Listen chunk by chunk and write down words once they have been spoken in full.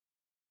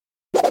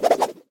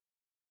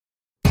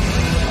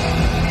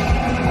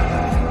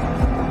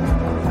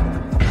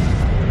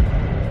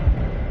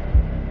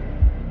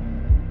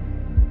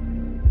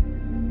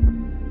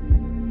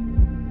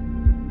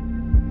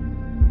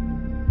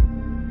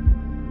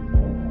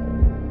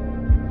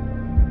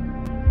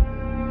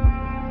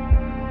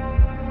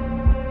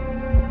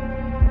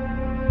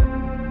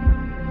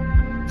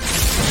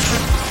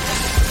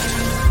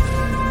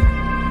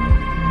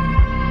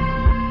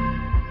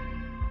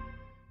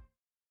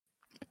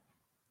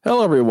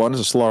Hello, everyone.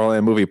 This is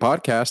Slaughterland Movie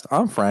Podcast.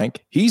 I'm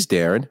Frank. He's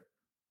Darren.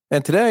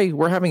 And today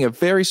we're having a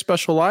very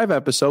special live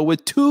episode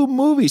with two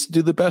movies to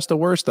do the best and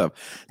worst of.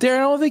 Darren, I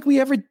don't think we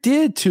ever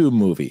did two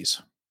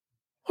movies.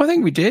 I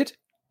think we did.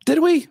 Did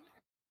we?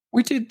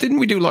 We did. Didn't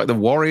we do like The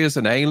Warriors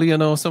and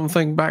Alien or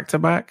something back to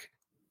back?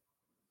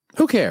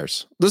 Who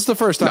cares? This is the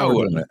first time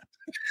we're doing it.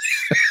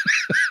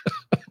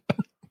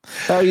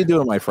 How are you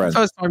doing, my friend?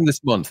 First time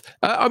this month.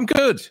 I'm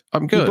good.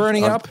 I'm good. You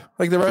burning up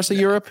like the rest of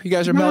Europe? You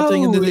guys are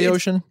melting into the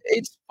ocean?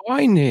 It's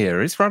fine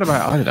here. It's right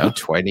about,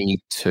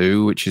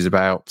 22, which is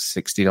about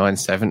 69,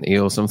 70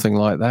 or something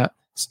like that.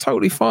 It's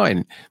totally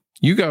fine.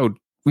 You go,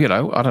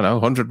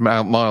 100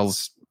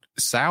 miles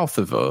south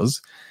of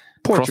us,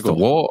 Portugal, across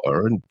the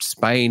water, and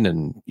Spain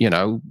and,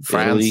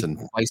 France Italy. And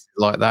places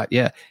like that.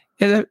 Yeah,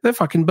 they're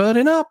fucking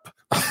burning up.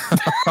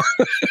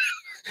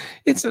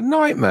 It's a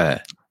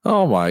nightmare.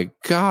 Oh my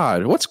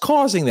God. What's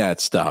causing that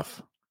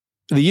stuff?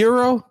 The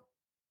euro?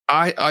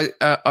 I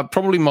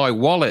probably my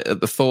wallet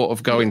at the thought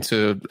of going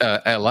to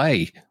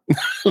LA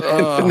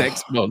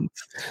next month.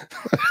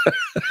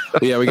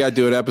 Yeah, we got to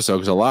do an episode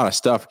because a lot of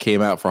stuff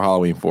came out for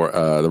Halloween for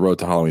the Road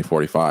to Halloween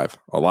 45.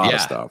 A lot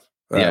of stuff.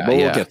 But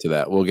we'll get to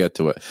that. We'll get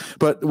to it.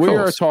 But we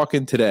are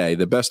talking today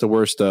the best and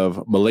worst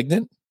of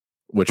Malignant,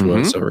 which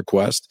was a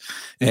request,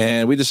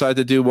 and we decided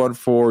to do one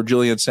for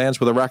Julian Sands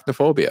with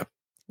Arachnophobia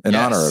in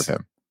honor of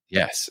him.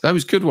 Yes, I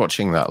was good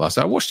watching that last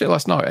night. I watched it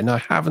last night, and I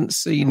haven't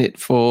seen it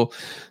for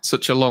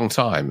such a long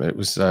time. It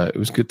was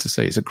good to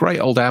see. It's a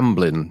great old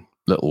Amblin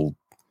little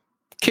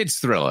kids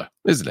thriller,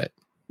 isn't it?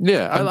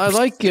 Yeah, I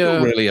like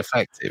really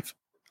effective.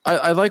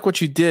 I like what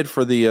you did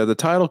for the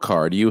title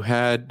card. You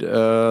had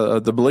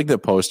the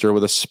Malignant poster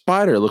with a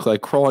spider look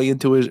like crawling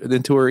into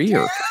her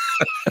ear.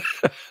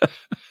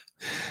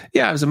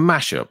 Yeah, it was a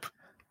mashup.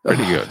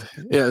 Pretty good.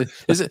 Yeah,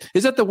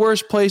 is that the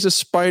worst place a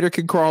spider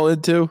can crawl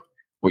into?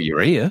 Well,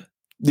 your ear.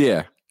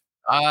 Yeah.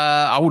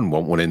 I wouldn't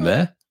want one in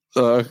there.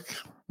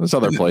 There's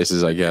other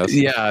places, I guess.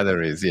 Yeah,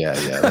 there is. Yeah.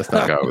 Let's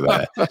not go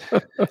there.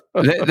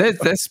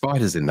 There's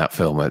spiders in that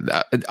film.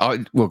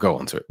 We'll go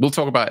on to it. We'll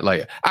talk about it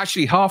later.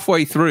 Actually,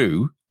 halfway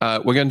through,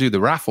 we're going to do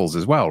the raffles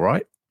as well,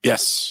 right?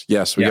 Yes. We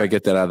got to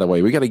get that out of the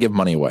way. We got to give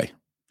money away.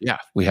 Yeah,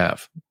 we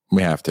have.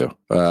 We have to.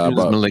 But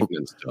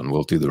Malignant's done,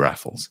 we'll do the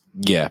raffles.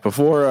 Yeah.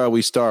 Before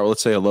we start,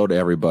 let's say hello to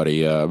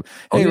everybody.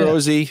 Hey,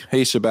 Rosie.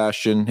 Hey,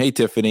 Sebastian. Hey,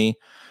 Tiffany.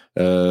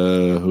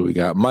 Who we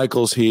got?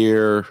 Michael's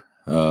here.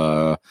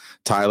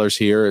 Tyler's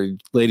here.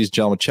 Ladies and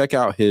gentlemen, check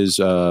out his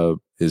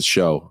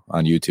show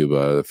on YouTube,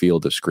 the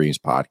Field of Screens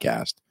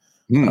podcast.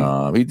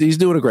 He's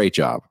doing a great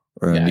job.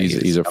 And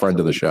he's a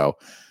friend of the show.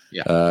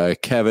 Yeah.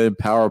 Kevin,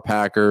 Power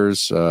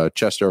Packers,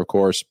 Chester, of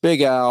course,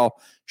 Big Al,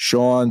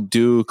 Sean,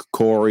 Duke,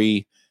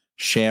 Corey,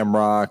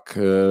 Shamrock,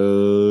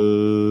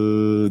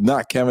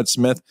 not Kevin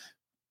Smith.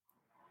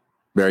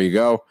 There you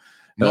go.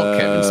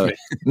 Kevin Smith.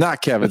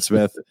 Not Kevin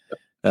Smith.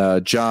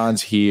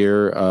 John's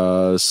here.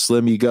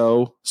 Slim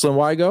Yugo.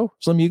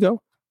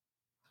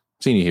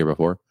 Seen you here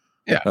before.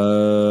 Yeah.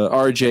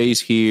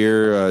 RJ's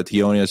here.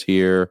 Tiona's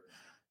here.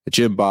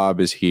 Jim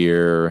Bob is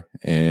here,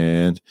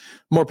 and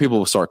more people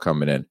will start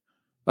coming in.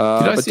 Did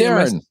I see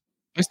Darren?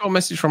 I saw a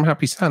message from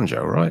Happy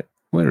Sanjo. Right?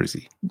 Where is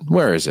he?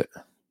 Where is it?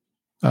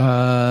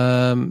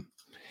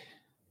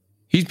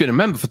 He's been a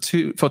member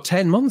for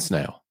 10 months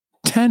now.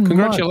 10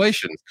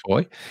 Congratulations,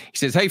 Coy. He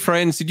says, hey,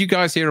 friends, did you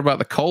guys hear about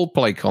the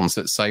Coldplay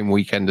concert same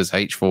weekend as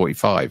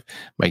H45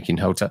 making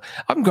hotel?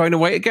 I'm going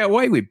away to get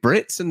away with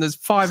Brits, and there's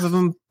 5 of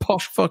them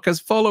posh fuckers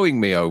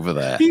following me over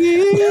there.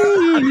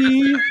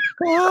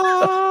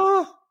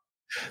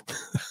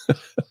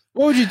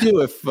 What would you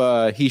do if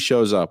he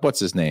shows up? What's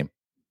his name?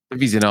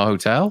 If he's in our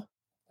hotel?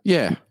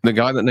 Yeah. The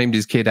guy that named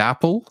his kid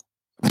Apple?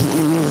 Happy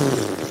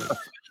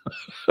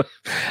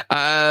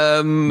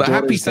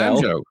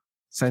Sanjo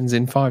sends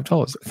in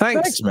 $5.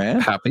 Thanks,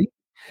 man. Happy.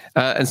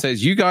 And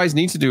says, you guys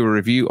need to do a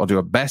review or do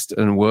a best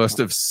and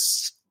worst of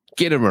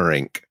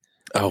Skinamarink.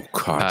 Oh,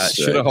 God.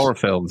 Should a horror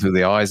film through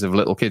the eyes of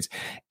little kids.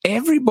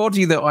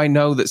 Everybody that I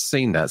know that's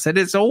seen that said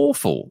it's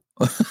awful.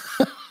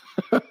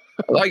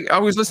 Like, I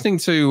was listening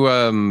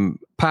to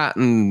Pat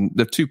and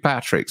the two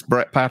Patricks,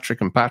 Brett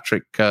Patrick and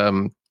Patrick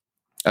and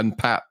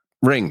Pat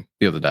Ring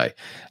the other day.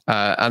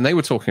 And they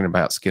were talking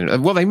about Skinner.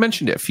 Well, they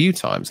mentioned it a few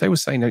times. They were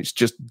saying it's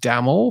just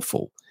damn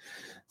awful.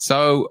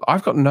 So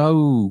I've got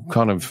no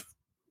kind of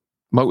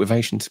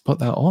motivation to put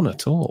that on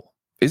at all.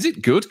 Is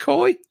it good,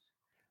 Coy?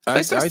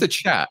 Let's ask the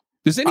chat.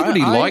 Does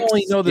anybody like? I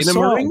only know the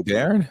song,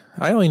 Darren.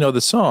 I only know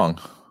the song.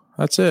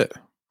 That's it.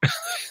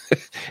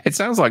 It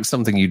sounds like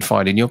something you'd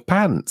find in your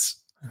pants.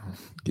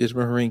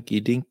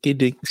 Skidamarinky dinky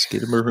dink,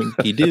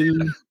 skidamarinky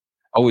doo.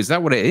 Oh, is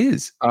that what it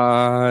is?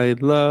 I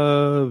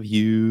love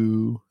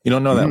you. You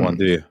don't know that one,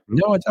 do you?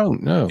 No, I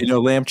don't. No. You know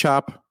Lamb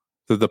Chop,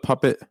 the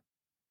puppet.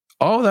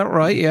 Oh, that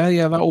right? Yeah,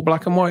 that old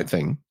black and white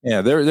thing.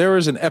 Yeah, there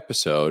was an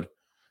episode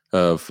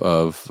of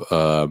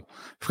I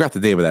forgot the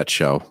name of that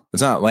show.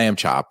 It's not Lamb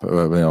Chop,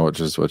 which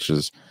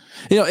is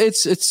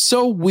it's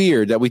so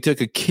weird that we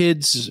took a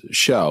kids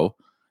show.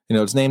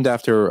 It's named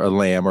after a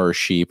lamb or a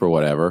sheep or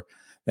whatever,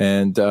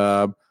 and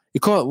You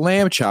call it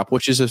lamb chop,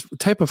 which is a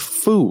type of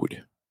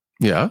food.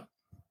 Yeah.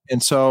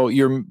 And so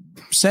you're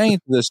saying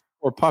to this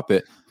poor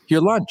puppet,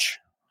 your lunch.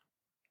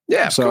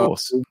 Yeah, of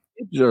course.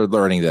 You're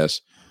learning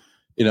this.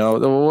 You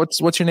know,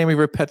 what's your name of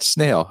your pet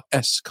snail?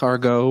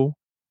 Escargot.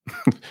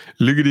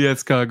 Look at the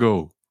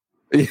escargot.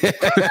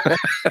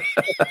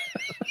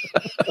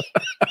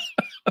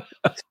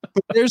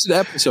 But there's an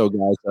episode,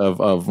 guys,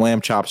 of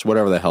Lamb Chops,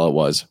 whatever the hell it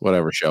was,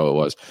 whatever show it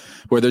was,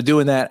 where they're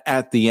doing that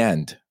at the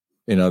end.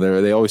 You know,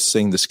 they always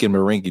sing the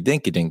Skidamarinky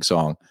Dinky Dink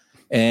song.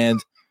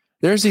 And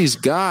there's these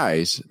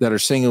guys that are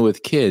singing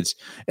with kids,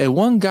 and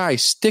one guy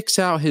sticks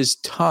out his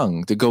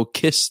tongue to go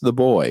kiss the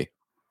boy.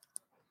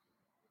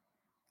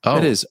 Oh,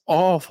 it is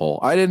awful.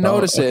 I didn't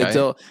notice it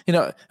until, you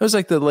know, it was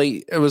like the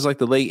late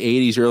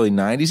 80s, early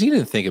 90s. He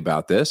didn't think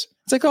about this.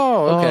 It's like,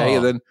 oh, okay.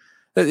 And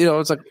then, you know,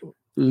 it's like,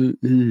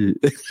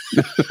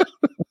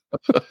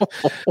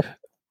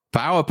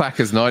 Power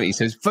Packers 90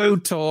 says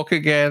food talk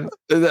again.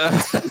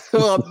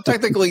 Well,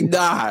 technically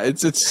not.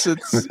 It's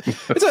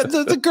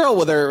a girl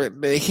with her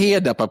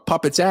hand up a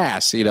puppet's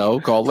ass, you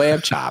know, called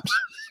Lamb Chops.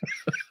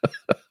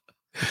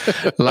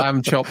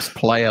 Lamb Chops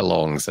play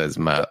along, says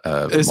Matt.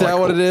 Is that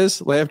what it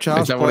is? Lamb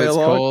Chops? Is that what it's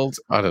called?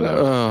 I don't know.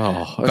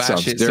 Oh, that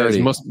sounds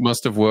dirty. Says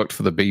must have worked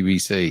for the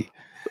BBC.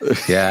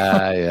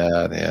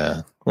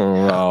 Yeah.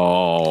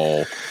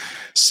 Oh.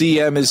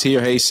 CM is here.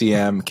 Hey,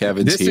 CM.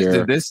 Kevin's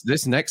here.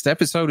 This next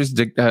episode is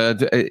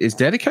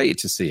dedicated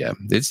to CM.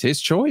 It's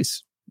his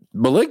choice.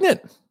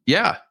 Malignant.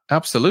 Yeah,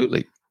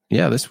 absolutely.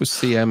 Yeah, this was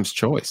CM's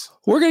choice.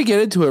 We're going to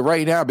get into it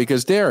right now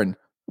because, Darren,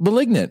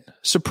 Malignant.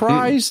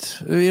 Surprised.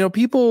 You know,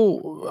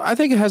 people, I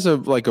think it has a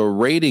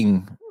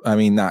rating. I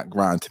mean, not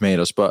Rotten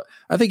Tomatoes, but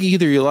I think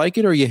either you like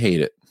it or you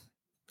hate it.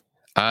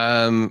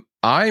 I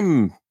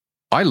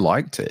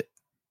liked it.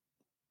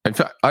 In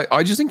fact,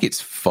 I just think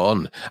it's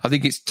fun. I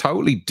think it's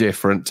totally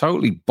different,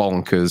 totally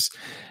bonkers.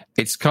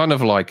 It's kind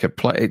of like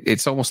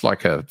it's almost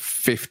like a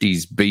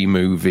 50s B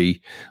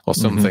movie or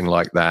something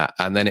like that.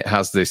 And then it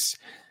has this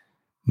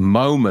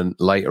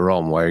moment later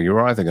on where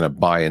you're either going to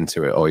buy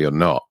into it or you're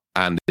not.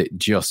 And it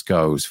just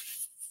goes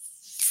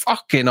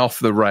fucking off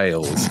the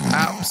rails.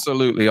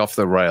 Absolutely off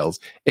the rails.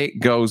 It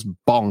goes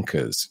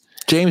bonkers.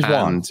 James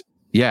Wan.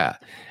 Yeah.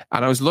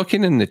 And I was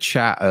looking in the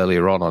chat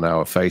earlier on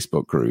our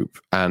Facebook group,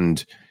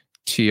 and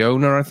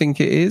Tiona, I think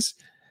it is,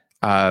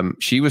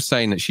 she was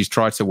saying that she's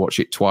tried to watch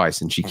it twice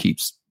and she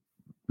keeps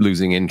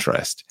losing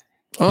interest.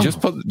 Oh.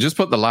 Just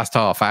put the last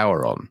half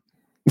hour on.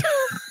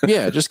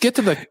 Yeah, just get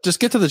to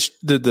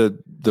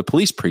the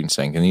police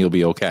precinct and you'll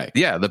be okay.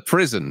 Yeah, the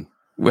prison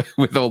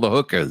with all the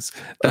hookers.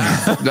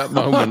 That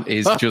moment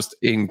is just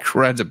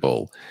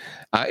incredible.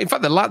 In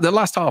fact, the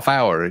last half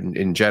hour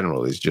in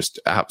general is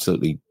just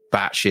absolutely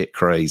batshit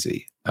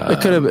crazy.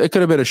 It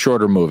could have been a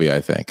shorter movie,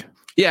 I think.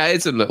 Yeah,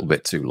 it's a little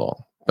bit too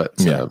long. But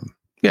yeah.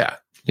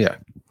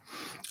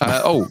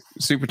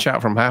 Super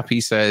chat from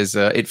Happy says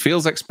it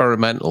feels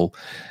experimental,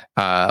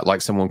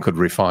 like someone could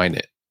refine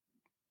it.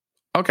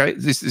 Okay,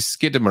 this is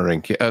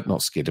Skidamarink, not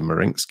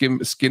Skidamarink,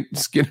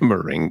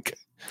 Skinamarink,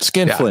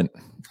 Skinflint,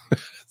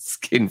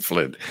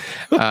 Skinflint.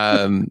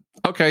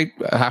 Okay,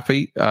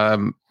 Happy. I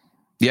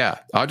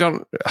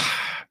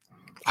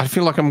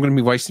feel like I'm going to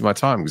be wasting my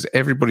time because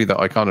everybody that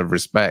I kind of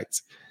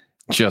respect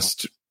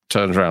just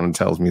turns around and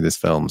tells me this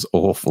film's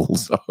awful.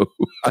 So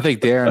I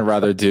think Darren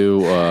rather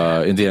do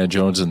Indiana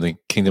Jones and the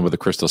Kingdom of the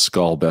Crystal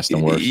Skull best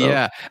and worst.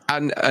 Yeah,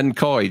 and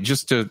Coy,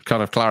 just to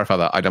kind of clarify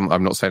that,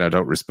 I'm not saying I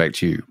don't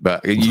respect you,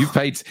 but you've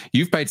paid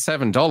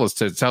 $7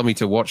 to tell me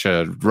to watch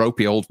a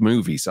ropey old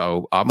movie,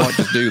 so I might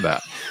just do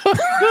that.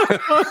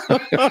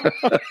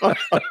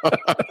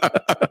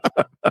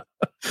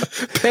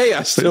 Pay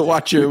us to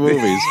watch your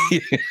movies.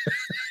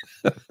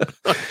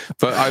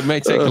 But I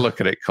may take a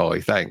look at it, Coy.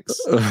 Thanks.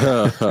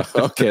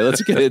 Okay,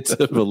 let's get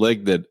into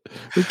Malignant.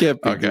 We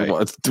can't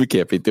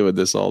be doing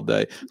this all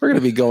day. We're going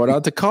to be going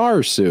on to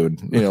cars soon.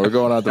 You know, we're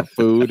going on to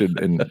food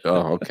and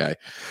okay.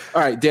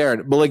 All right,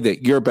 Darren,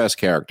 Malignant, your best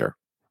character.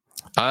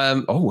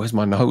 Where's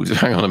my nose?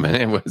 Hang on a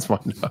minute. Where's my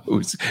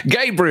nose?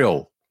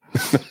 Gabriel.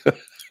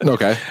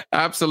 Okay.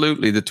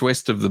 Absolutely the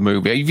twist of the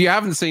movie. If you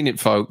haven't seen it,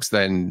 folks,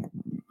 then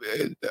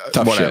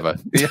whatever.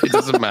 It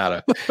doesn't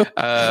matter.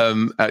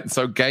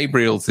 So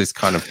Gabriel's this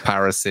kind of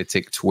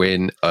parasitic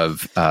twin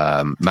of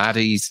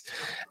Maddie's.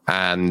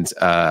 And,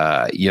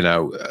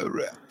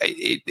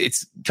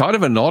 it's kind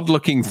of an odd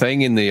looking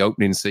thing in the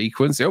opening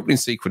sequence. The opening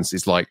sequence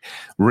is like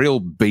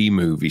real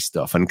B-movie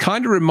stuff and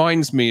kind of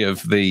reminds me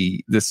of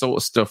the sort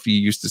of stuff you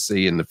used to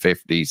see in the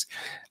 50s.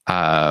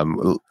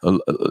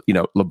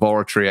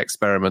 Laboratory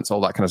experiments,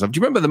 all that kind of stuff. Do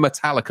you remember the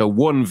Metallica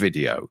 1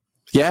 video?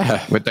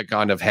 Yeah, with the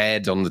kind of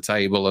head on the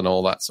table and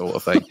all that sort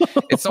of thing.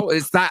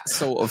 It's that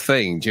sort of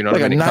thing. Do you know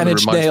like what I mean? A Nine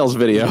Inch Nails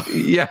video.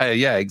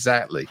 Yeah,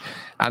 exactly.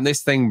 And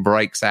this thing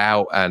breaks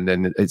out, and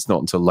then it's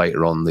not until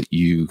later on that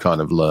you kind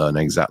of learn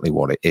exactly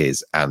what it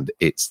is. And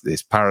it's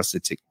this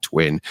parasitic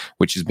twin,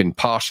 which has been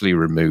partially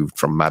removed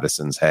from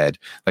Madison's head.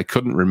 They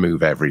couldn't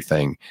remove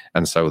everything.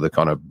 And so the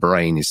kind of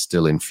brain is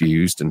still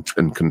infused and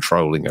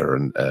controlling her.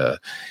 And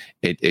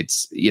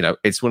it's, you know,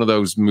 it's one of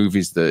those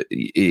movies that,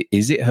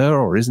 is it her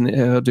or isn't it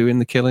her doing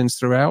the killings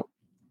throughout?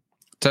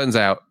 Turns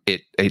out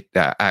it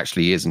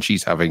actually is, and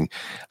she's having,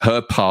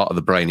 her part of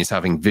the brain is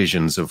having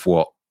visions of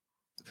what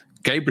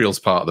Gabriel's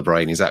part of the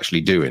brain is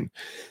actually doing.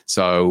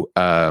 So,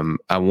 and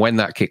when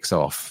that kicks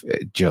off,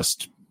 it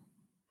just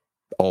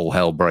all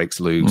hell breaks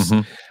loose,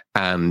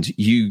 and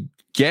you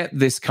get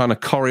this kind of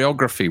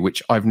choreography,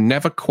 which I've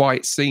never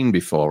quite seen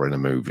before in a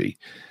movie.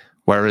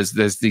 Whereas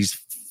there's these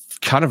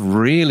kind of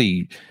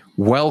really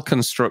well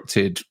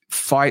constructed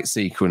fight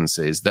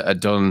sequences that are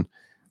done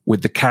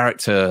with the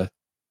character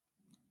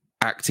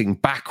acting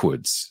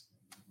backwards.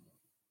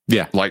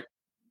 Yeah. Like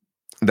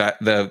that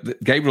the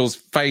Gabriel's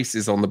face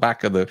is on the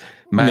back of the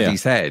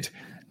Maddie's head.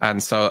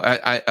 And so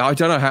I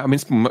don't know how, I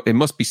mean, it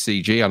must be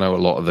CG. I know a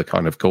lot of the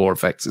kind of core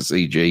effects are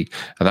CG,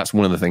 and that's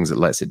one of the things that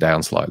lets it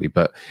down slightly,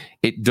 but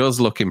it does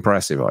look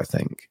impressive, I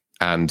think.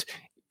 And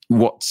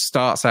what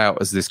starts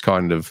out as this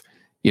kind of,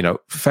 you know,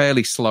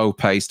 fairly slow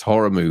paced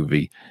horror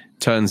movie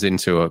turns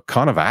into a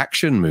kind of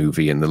action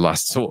movie in the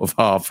last sort of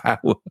half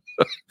hour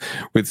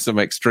with some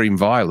extreme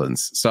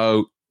violence.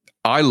 So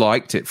I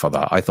liked it for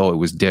that. I thought it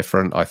was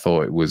different. I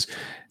thought it was,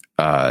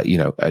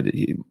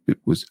 it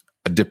was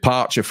a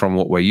departure from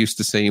what we're used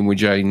to seeing with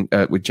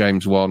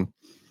James Wan.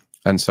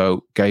 And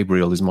so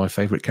Gabriel is my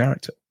favorite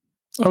character.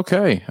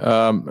 Okay.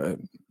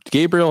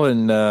 Gabriel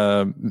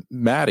and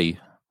Maddie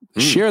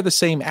share the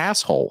same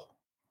asshole.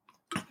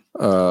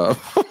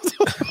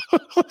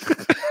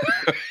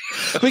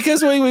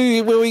 Because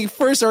when we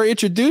first are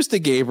introduced to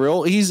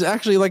Gabriel, he's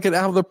actually like an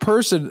other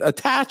person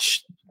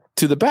attached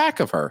to the back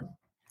of her.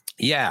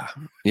 Yeah.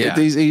 He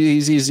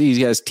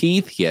has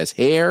teeth, he has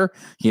hair,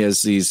 he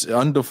has these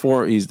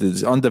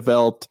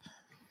undeveloped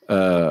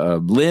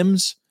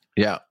limbs.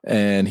 Yeah,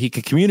 and he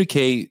can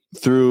communicate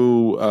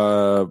through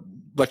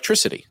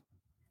electricity.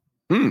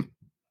 If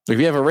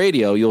you have a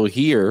radio, you'll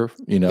hear,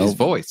 his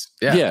voice.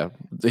 Yeah.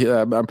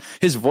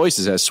 His voice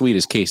is as sweet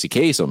as Casey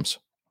Kasem's.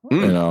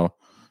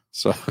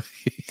 So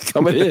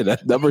coming in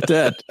at number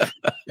 10,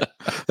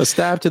 a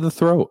stab to the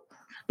throat.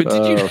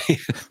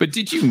 But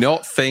did you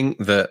not think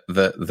that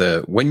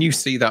the when you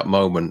see that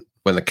moment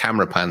when the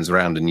camera pans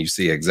around and you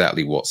see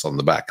exactly what's on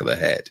the back of the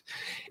head,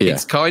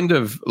 it's kind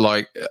of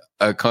like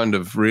a kind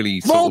of really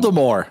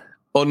Voldemort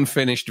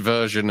unfinished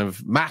version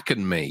of Mac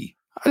and Me.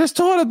 I just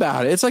thought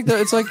about it. It's like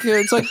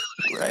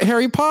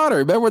Harry Potter.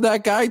 Remember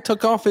that guy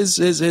took off his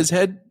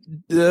head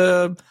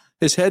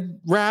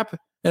wrap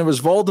and it was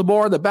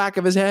Voldemort on the back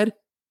of his head.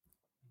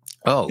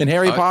 Oh, in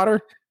Harry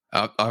Potter.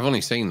 I've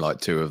only seen like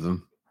 2 of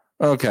them.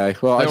 Okay,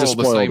 well, they're I just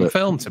all the same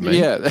film to me.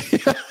 Yeah,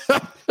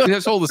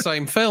 it's all the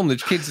same film. The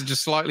kids are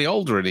just slightly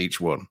older in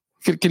each one.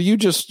 Can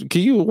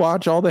you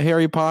watch all the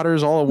Harry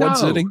Potters all in one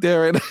sitting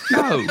there?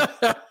 No.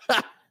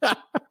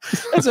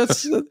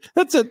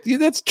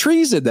 That's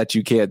treason that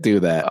you can't do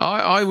that.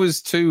 I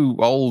was too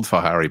old for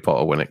Harry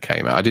Potter when it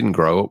came out. I didn't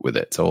grow up with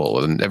it at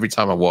all, and every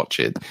time I watch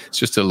it, it's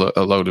just a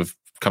load of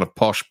kind of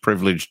posh,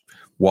 privileged,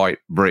 white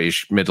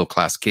British middle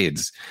class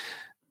kids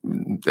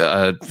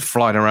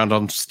flying around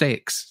on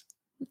sticks.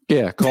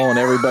 Yeah, calling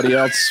everybody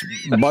else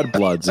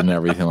mudbloods and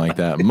everything like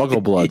that,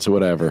 mugglebloods or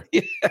whatever.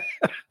 Yeah.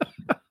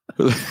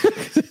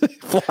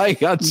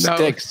 Flying on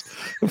sticks,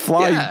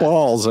 flying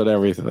balls and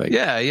everything.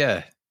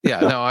 Yeah.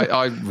 No,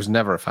 I was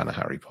never a fan of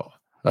Harry Potter.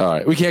 All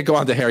right, we can't go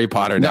on to Harry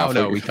Potter now.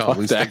 No, we can't.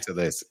 We stick to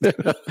this.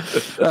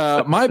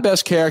 My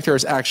best character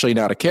is actually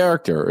not a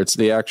character. It's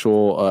the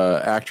actual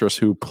actress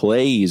who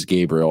plays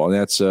Gabriel, and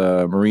that's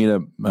Marina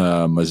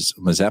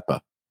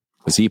Mazepa,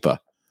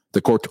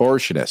 the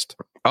contortionist.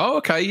 Oh,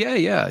 okay.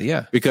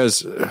 Yeah.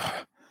 Because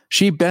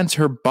she bends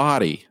her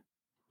body.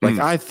 Like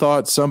I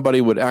thought somebody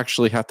would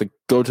actually have to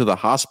go to the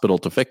hospital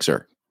to fix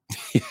her.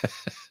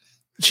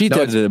 She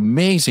did an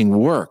amazing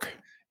work.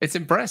 It's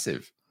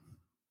impressive.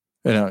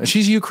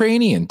 She's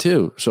Ukrainian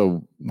too,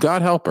 so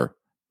God help her.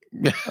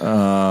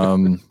 But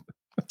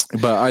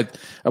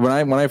when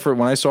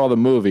I saw the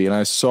movie and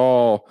I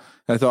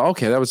thought,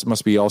 okay,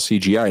 must be all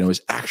CGI, and it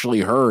was actually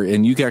her.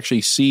 And you can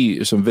actually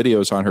see some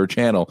videos on her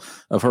channel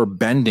of her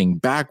bending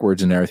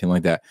backwards and everything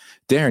like that.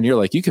 Darren, you're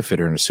like, you could fit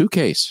her in a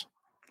suitcase.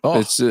 Oh,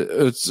 it's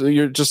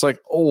you're just like,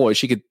 oh,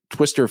 she could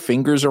twist her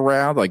fingers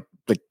around like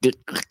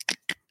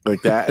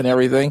that and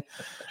everything,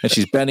 and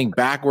she's bending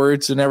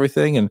backwards and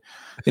everything, and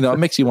it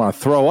makes you want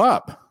to throw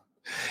up.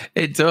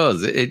 It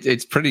does.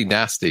 It's pretty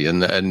nasty,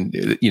 and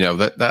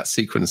that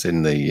sequence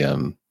in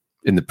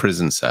the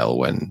prison cell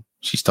when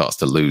she starts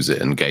to lose it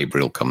and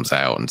Gabriel comes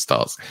out and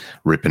starts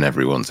ripping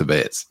everyone to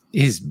bits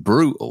is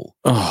brutal.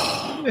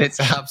 Oh, it's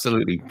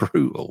absolutely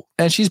brutal.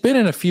 And she's been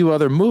in a few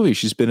other movies.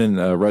 She's been in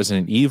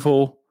Resident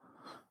Evil,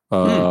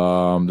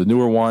 the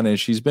newer one, and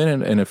she's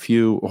been in a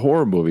few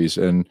horror movies.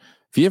 And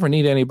if you ever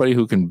need anybody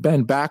who can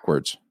bend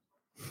backwards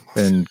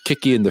and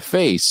kick you in the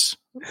face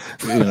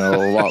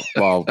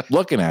while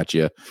looking at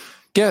you.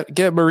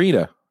 Get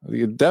Marina.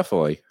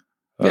 Definitely.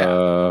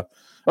 Yeah.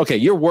 Okay,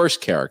 your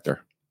worst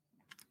character.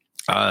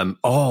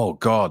 Oh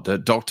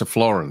God, Dr.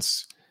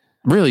 Florence.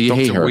 Really, you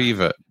hate Dr. her?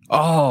 Weaver.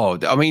 Oh,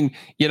 I mean,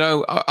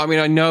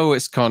 I know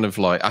it's kind of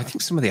like, I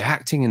think some of the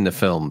acting in the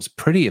film's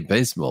pretty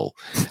abysmal.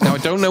 Now, I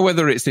don't know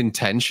whether it's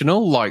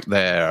intentional, like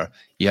they are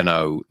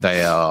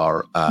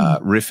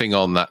riffing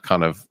on that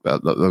kind of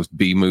those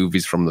B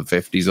movies from the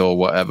 50s or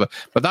whatever.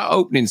 But that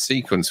opening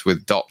sequence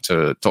with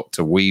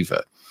Dr.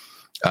 Weaver,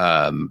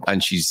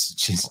 and she's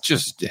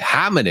just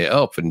hamming it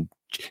up, and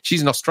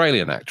she's an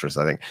Australian actress,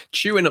 I think,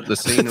 chewing up the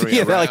scenery.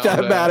 Yeah, like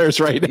that matters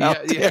right now.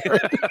 Yeah.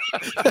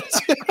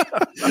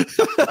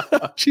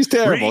 She's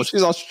terrible.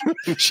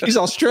 She's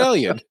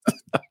Australian.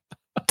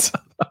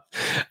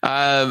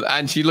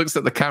 And she looks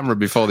at the camera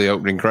before the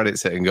opening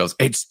credits hit and goes,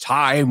 "It's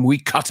time we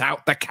cut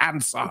out the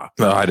cancer."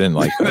 No, I didn't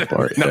like that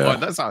part. No,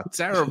 that's a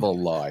terrible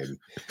line.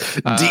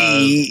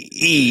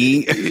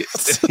 D-E.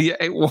 Yeah,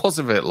 it was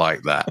a bit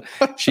like that.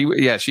 She's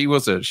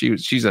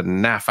a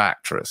naff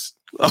actress.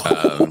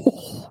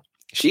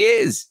 She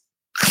is.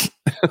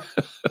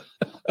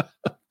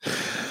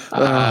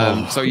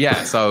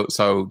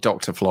 So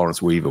Dr.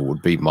 Florence Weaver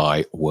would be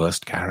my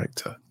worst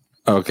character.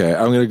 Okay,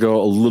 I'm going to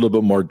go a little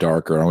bit more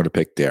darker. I'm going to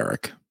pick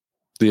Derek,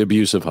 the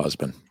abusive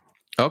husband.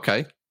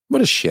 Okay.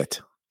 What a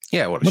shit.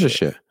 Yeah, what a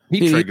shit.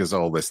 He triggers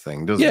all this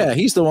thing, doesn't he? Yeah,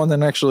 he's the one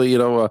that actually,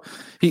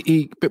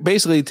 he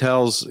basically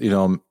tells,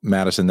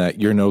 Madison that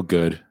you're no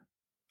good.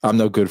 I'm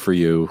no good for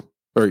you.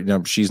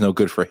 Or, she's no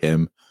good for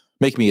him.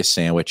 Make me a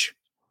sandwich.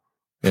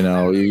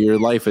 Your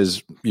life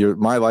is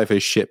my life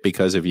is shit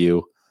because of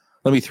you.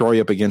 Let me throw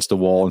you up against the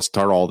wall and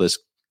start all this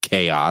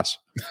chaos.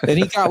 And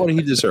he got what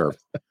he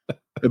deserved.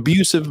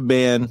 Abusive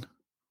man,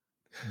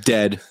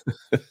 dead.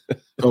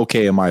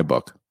 Okay, in my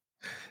book.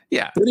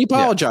 Yeah. But he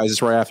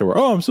apologizes right afterward.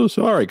 Oh, I'm so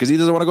sorry, because he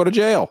doesn't want to go to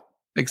jail.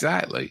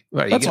 Exactly.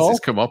 Well, he gets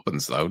his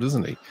comeuppance, though,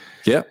 doesn't he?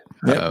 Yeah.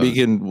 He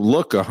can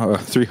look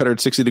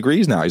 360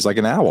 degrees now. He's like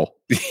an owl.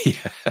 Yeah.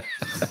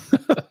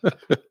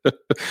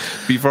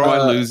 Before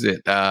I lose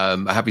it,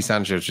 Happy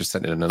Sanchez just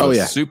sent in another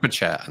super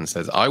chat and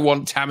says, "I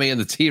want Tammy and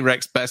the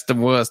T-Rex best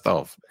and worst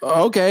of."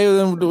 Okay,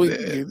 then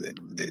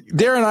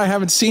Darren and I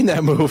haven't seen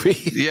that movie.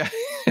 Yeah.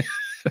 I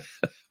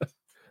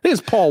think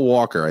it's Paul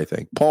Walker. I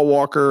think Paul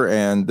Walker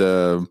and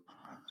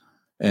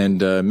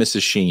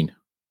Mrs. Sheen.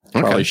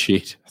 Probably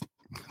Sheen.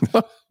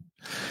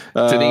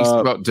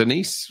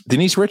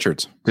 Denise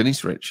Richards.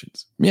 Denise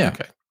Richards. Yeah.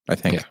 Okay. I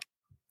think. Yeah.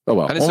 Oh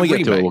well. And it's when we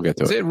get to it, we'll get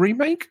to it. Is it a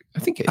remake? I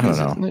think it is.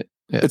 I don't know. Isn't it?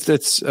 Yeah.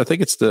 It's. I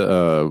think it's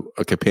the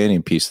a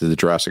companion piece to the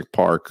Jurassic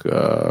Park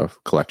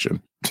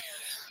collection.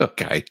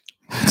 Okay.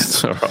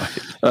 All right.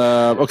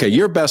 Okay.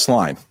 Your best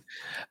line.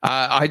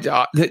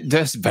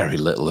 There's very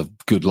little of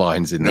good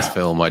lines in this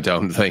film. I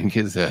don't think,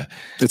 is there?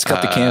 It's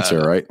got the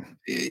cancer, right?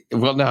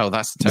 Well, no,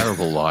 that's a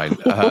terrible line.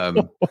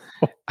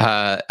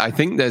 I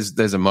think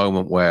there's a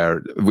moment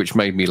which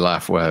made me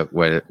laugh where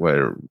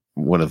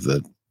one of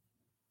the,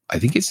 I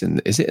think is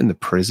it in the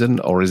prison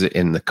or is it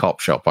in the cop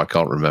shop? I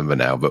can't remember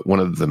now, but one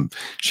of them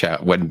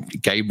shout when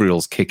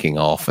Gabriel's kicking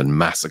off and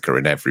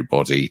massacring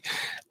everybody,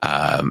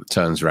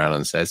 turns around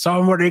and says,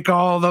 "Somebody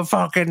call the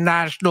fucking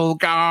National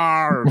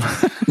Guard."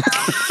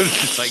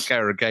 To take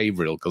care of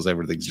Gabriel because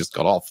everything's just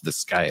got off the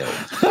scale.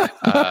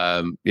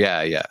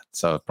 Yeah.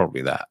 So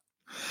probably that.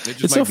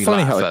 It's so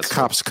funny how the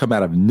cops come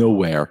out of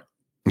nowhere.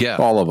 Yeah.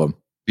 All of them.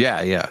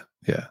 Yeah.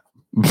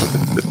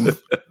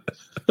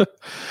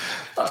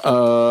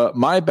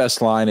 My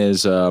best line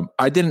is,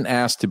 "I didn't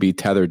ask to be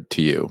tethered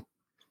to you.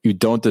 You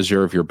don't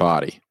deserve your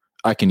body.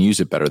 I can use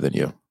it better than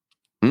you."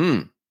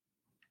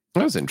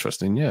 That was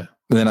interesting, yeah.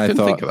 And then I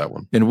thought, think of that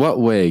one. In what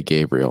way,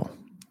 Gabriel?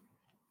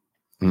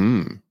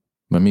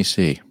 Let me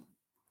see.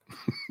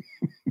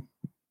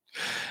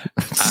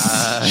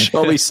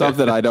 Show me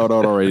something I don't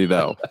already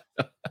know.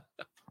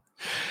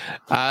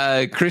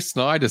 Chris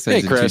Snyder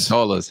sends in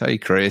 $2. Hey,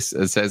 Chris,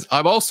 and says,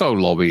 "I'm also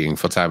lobbying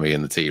for Tammy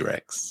and the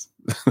T-Rex."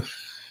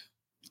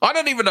 I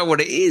don't even know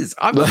what it is.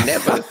 I don't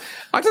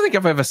think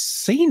I've ever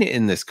seen it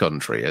in this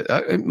country.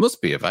 It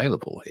must be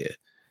available here.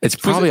 It's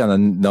probably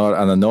on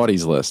the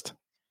naughties list.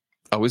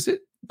 Oh, is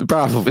it?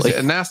 Probably. Is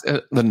it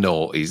the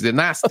naughties, the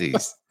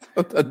nasties.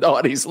 The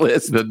naughties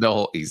list. The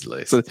naughties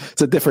list.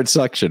 It's a different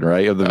section,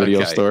 right, of the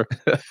video store.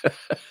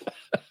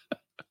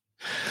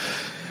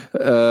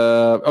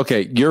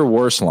 Okay, your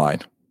worst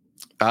line.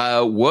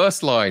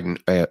 Worst line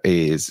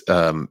is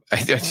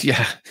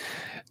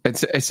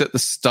It's at the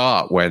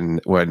start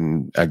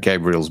when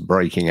Gabriel's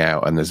breaking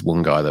out and there's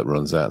one guy that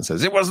runs out and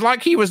says, "It was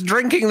like he was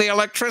drinking the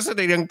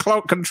electricity and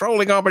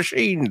controlling our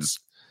machines."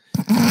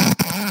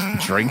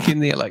 Drinking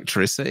the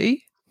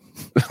electricity?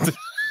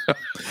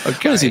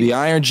 Okay. Is he the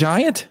Iron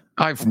Giant?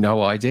 I've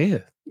no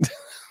idea.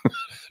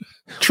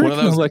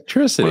 Drinking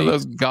electricity. One of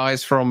those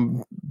guys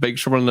from Big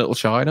Trouble in Little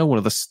China, one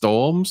of the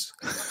Storms.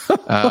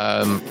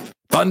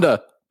 Thunder.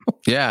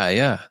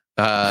 Yeah.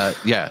 At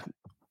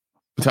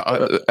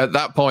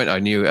that point, I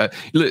knew.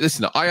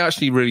 Listen, I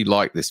actually really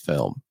like this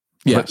film.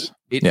 Yes,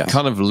 it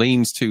kind of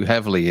leans too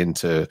heavily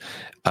into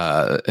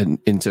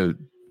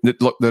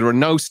look, there are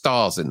no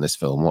stars in this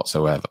film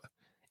whatsoever.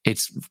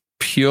 It's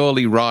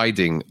purely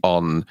riding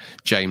on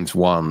James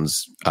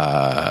Wan's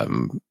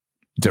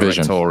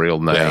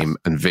directorial name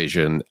and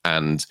vision,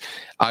 and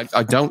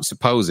I don't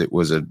suppose it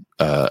was a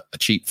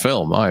cheap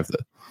film either.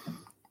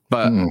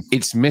 But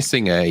it's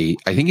missing I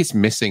think it's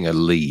missing a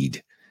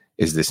lead.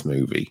 Is this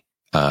movie?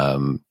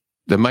 The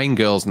main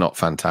girl's not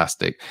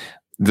fantastic.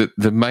 The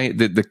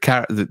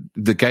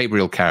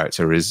Gabriel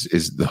character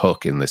is the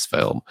hook in this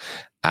film,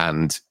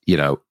 and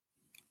I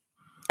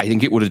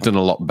think it would have done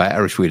a lot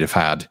better if we'd have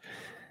had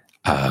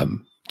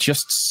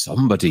just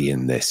somebody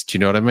in this. Do you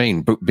know what I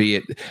mean? But be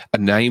it a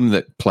name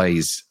that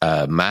plays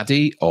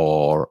Maddie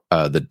or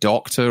the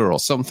Doctor or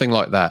something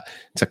like that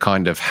to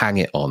kind of hang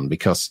it on,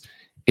 because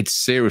it's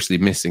seriously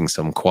missing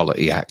some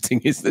quality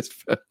acting. Is this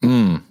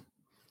film?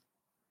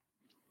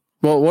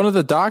 Well, one of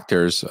the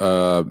doctors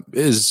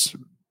is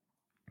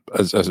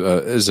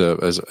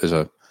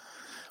a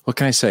what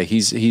can I say?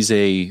 He's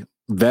a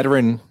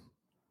veteran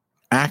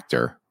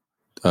actor.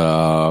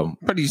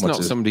 But he's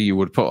not somebody you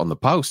would put on the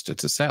poster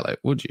to sell it,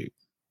 would you?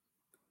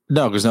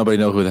 No, because nobody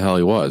knew who the hell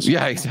he was.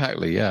 Yeah,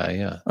 exactly.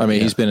 Yeah. I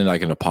mean, he's been in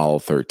like an Apollo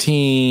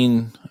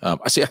 13. I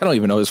don't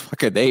even know his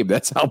fucking name.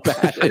 That's how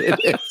bad it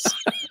is.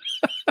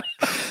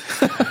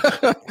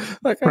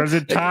 Was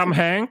it Tom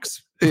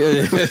Hanks?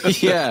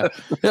 Yeah,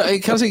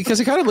 because he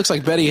kind of looks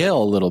like Benny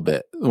Hill a little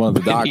bit. One of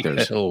the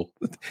doctors.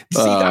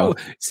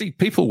 See,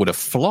 people would have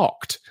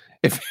flocked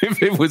if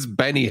it was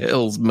Benny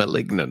Hill's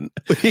Malignant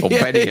or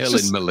Benny Hill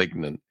in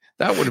Malignant.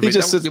 That would have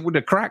been. It would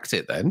have cracked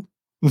it then.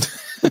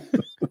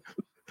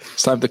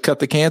 It's time to cut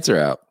the cancer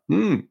out.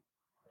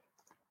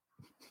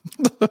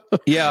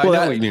 Yeah, I know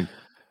what you mean.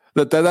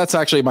 That's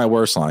actually my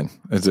worst line.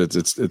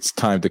 It's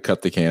time to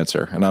cut the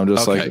cancer, and I'm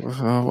just like,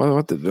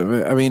 what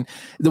I mean,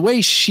 the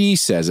way she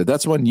says it.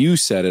 That's when you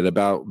said it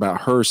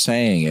about her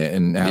saying it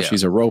and how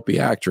she's a ropey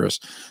actress.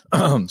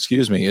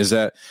 Excuse me. Is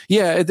that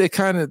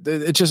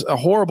it's just a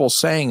horrible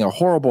saying, a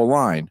horrible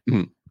line,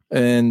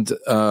 and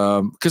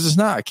because it's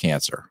not a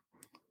cancer.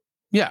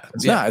 Yeah,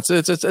 it's not.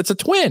 It's a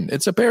twin.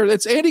 It's a pair.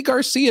 It's Andy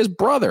Garcia's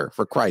brother,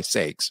 for Christ's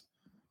sakes.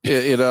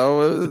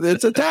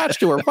 It's attached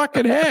to her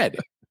fucking head.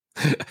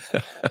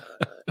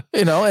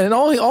 And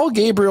all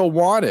Gabriel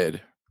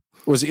wanted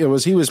was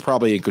he was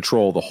probably in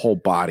control of the whole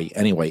body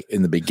anyway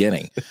in the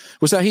beginning,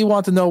 was that he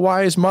wanted to know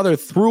why his mother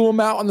threw him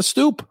out on the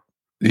stoop.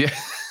 Yeah.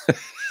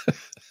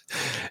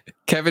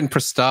 Kevin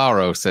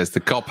Prestaro says the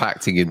cop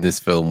acting in this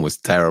film was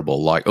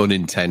terrible, like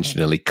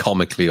unintentionally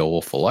comically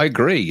awful. I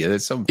agree.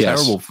 There's some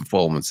terrible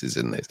performances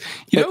in this.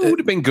 Who would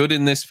have been good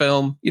in this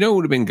film? Who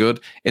would have been good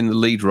in the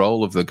lead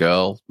role of the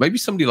girl? Maybe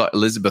somebody like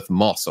Elizabeth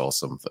Moss or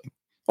something.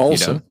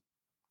 Olsen.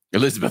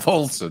 Elizabeth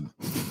Olsen.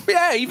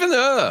 Yeah, even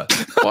her.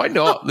 Why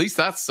not? At least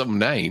that's some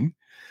name.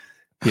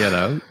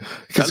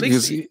 Because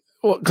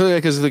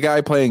the guy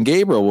playing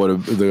Gabriel would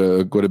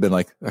have been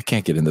like, I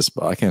can't get in this.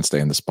 I can't stay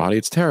in this body.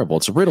 It's terrible.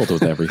 It's riddled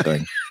with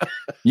everything.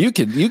 You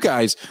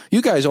guys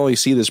only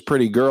see this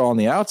pretty girl on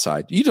the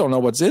outside. You don't know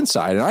what's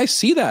inside, and I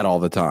see that all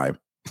the time.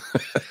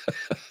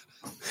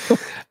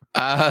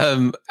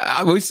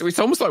 It's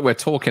almost like we're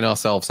talking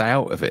ourselves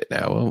out of it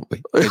now, aren't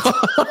we?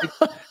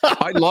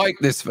 I like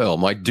this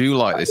film. I do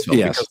like this film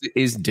because it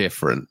is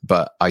different,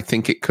 but I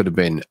think it could have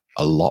been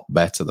a lot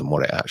better than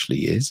what it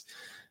actually is.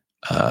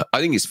 I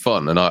think it's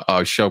fun, and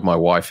I showed my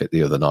wife it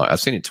the other night. I've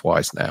seen it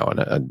twice now,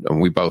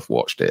 and we both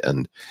watched it.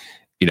 And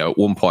at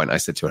one point, I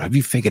said to her, "Have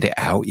you figured it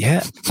out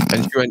yet?"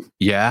 And she went,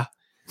 "Yeah."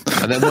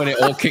 And then when it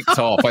all kicked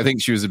off, I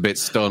think she was a bit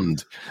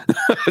stunned.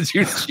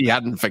 She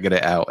hadn't figured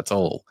it out at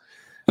all.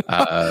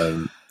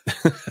 I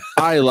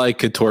like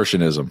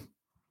contortionism.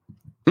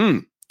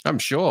 I'm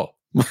sure.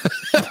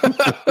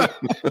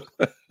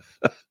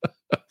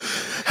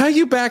 How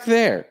you back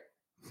there?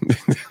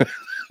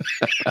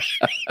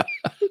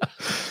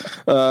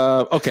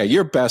 Okay,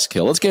 your best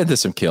kill. Let's get into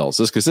some kills,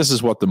 because this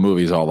is what the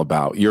movie's all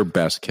about. Your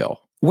best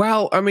kill.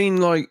 Well, I mean,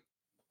 like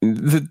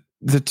the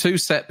two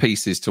set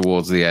pieces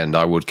towards the end,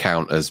 I would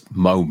count as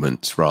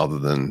moments rather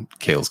than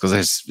kills,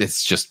 because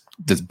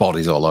there's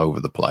bodies all over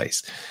the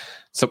place.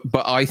 So,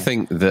 but I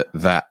think that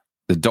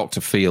the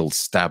Dr. Field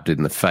stabbed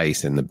in the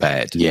face in the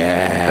bed.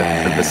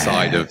 Yeah. At the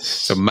side of,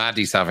 so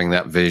Maddie's having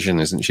that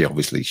vision, isn't she?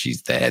 Obviously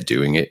she's there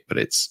doing it, but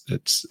it's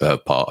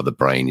part of the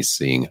brain is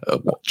seeing her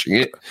watching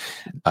it.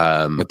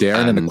 But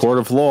Darren, in the court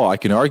of law, I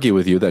can argue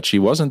with you that she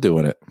wasn't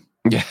doing it.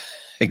 Yeah,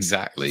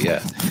 exactly.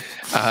 Yeah.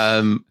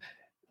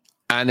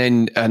 And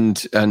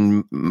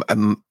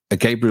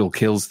Gabriel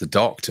kills the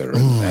doctor,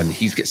 and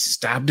he gets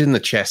stabbed in the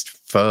chest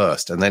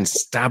first and then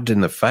stabbed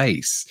in the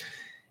face.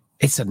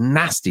 It's a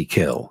nasty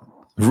kill.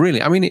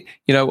 Really, I mean,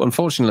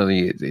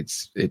 unfortunately,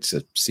 it's a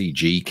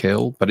CG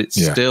kill, but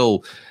it's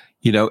still,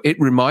 it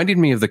reminded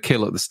me of the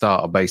kill at the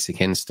start of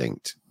Basic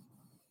Instinct.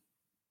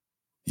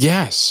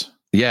 Yes,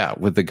 yeah,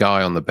 with the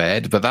guy on the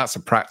bed, but that's a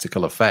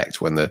practical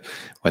effect when the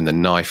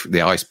knife,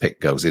 the ice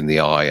pick goes in the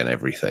eye and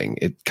everything.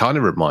 It kind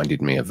of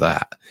reminded me of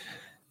that.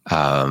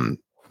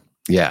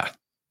 Yeah,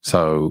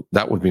 so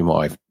that would be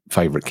my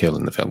favorite kill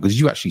in the film, because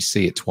you actually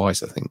see it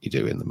twice. I think you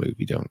do in the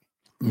movie, don't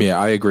you? Yeah,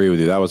 I agree with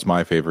you. That was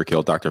my favorite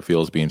kill. Dr.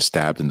 Fields being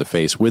stabbed in the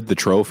face with the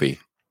trophy.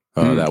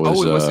 That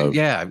was,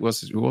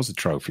 it was a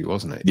trophy,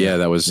 wasn't it? Yeah,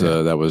 that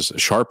was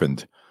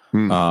sharpened.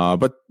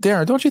 But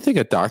Darren, don't you think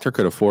a doctor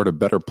could afford a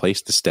better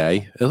place to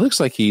stay? It looks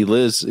like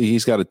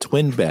he's got a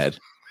twin bed,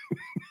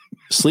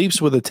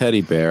 sleeps with a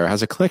teddy bear,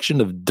 has a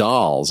collection of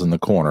dolls in the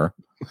corner,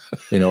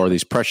 or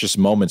these Precious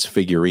Moments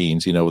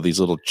figurines, with these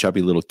little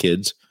chubby little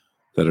kids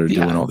that are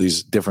doing all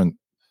these different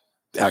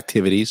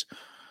activities.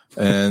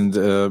 And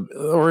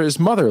or his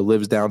mother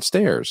lives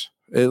downstairs.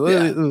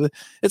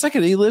 It's like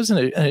he lives in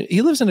a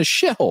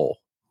shithole.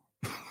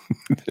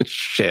 A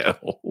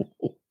shithole.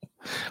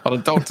 On a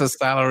doctor's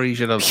salary, he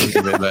should have something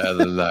a bit better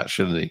than that,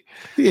 shouldn't he?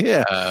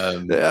 Yeah.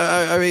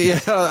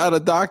 On a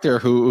doctor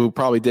who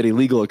probably did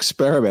illegal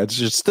experiments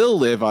should still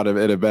live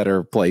in a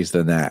better place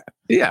than that.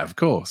 Yeah, of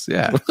course.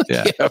 Yeah,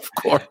 yeah, of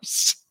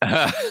course.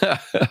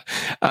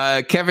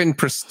 Kevin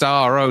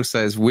Prestaro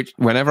says,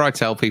 whenever I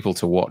tell people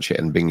to watch it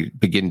and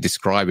begin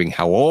describing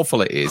how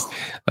awful it is,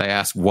 they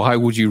ask, why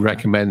would you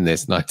recommend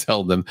this? And I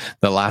tell them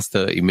the last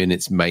 30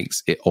 minutes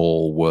makes it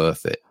all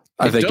worth it.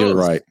 I think you're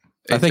right.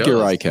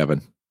 You're right,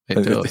 Kevin.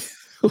 It does.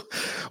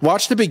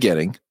 Watch the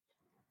beginning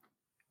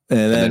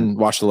and then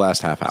watch the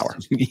last half hour.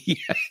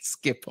 Yeah,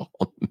 skip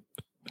on.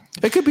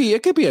 It could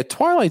be a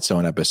Twilight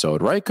Zone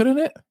episode, right? Couldn't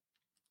it?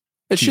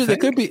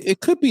 It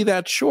could be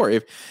that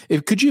short.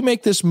 If could you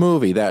make this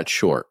movie that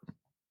short?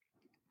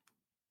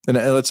 And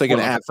let's like an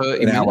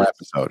hour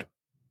episode.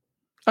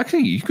 Okay,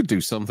 you could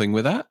do something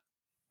with that.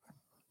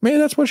 Maybe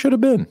that's what should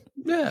have been.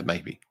 Yeah,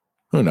 maybe.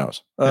 Who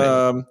knows?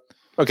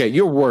 Okay,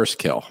 your worst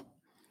kill.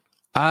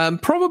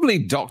 Probably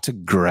Dr.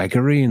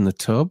 Gregory in the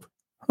tub.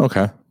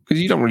 Okay.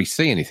 Because you don't really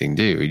see anything,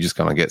 do you? He just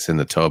kind of gets in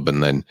the tub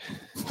and then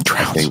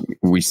I think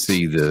we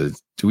see the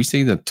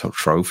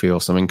trophy or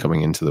something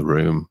coming into the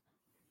room?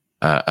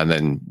 And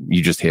then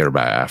you just hear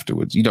about it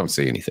afterwards. You don't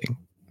see anything.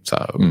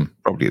 So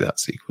probably that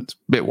sequence.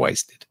 Bit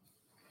wasted.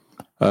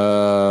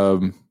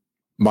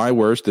 My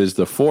worst is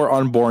the 4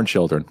 unborn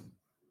children.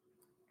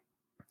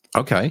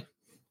 Okay.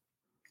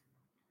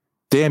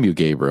 Damn you,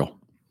 Gabriel.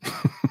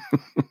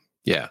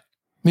 Yeah.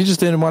 He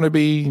just didn't want to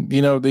be,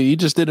 he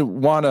just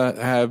didn't want to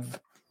have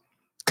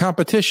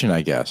competition,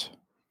 I guess.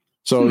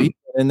 So he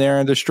went in there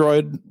and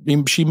destroyed,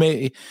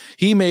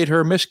 he made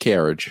her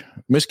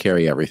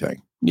miscarry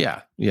everything.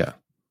 Yeah. Yeah.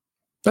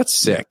 That's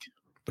sick.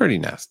 Pretty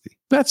nasty.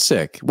 That's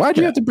sick. Why'd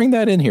you have to bring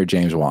that in here,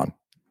 James Wan?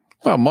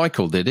 Well,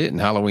 Michael did it in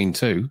Halloween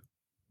 2.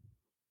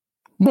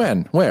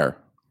 When? Where?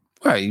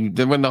 Well,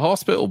 when the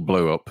hospital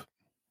blew up.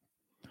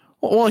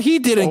 Well, he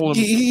didn't.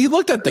 He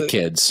looked at the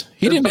kids.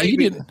 He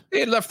didn't.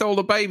 He left all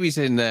the babies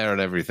in there and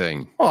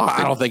everything. Oh,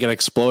 I don't think it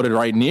exploded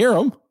right near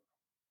him.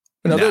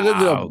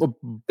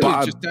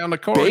 Just down the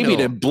corridor. Baby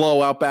didn't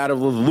blow up out of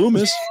the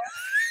Loomis.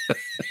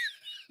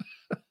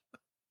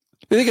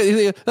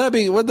 Wouldn't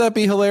that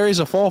be hilarious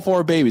if all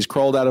 4 babies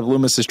crawled out of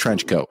Loomis's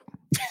trench coat?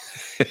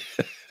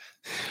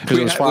 Because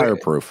it was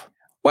fireproof.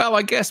 Well,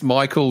 I guess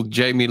Michael,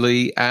 Jamie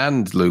Lee,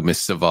 and Loomis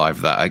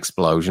survived that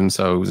explosion.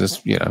 So it was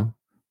just,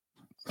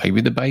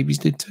 maybe the babies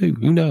did too.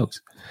 Who knows?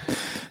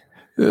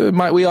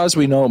 As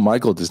we know,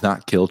 Michael does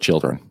not kill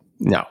children.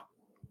 No.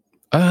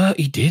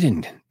 He did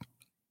in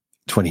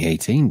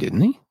 2018,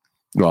 didn't he?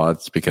 Well,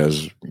 that's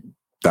because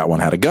that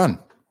one had a gun.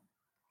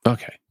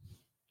 Okay.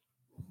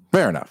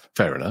 Fair enough.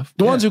 The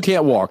ones who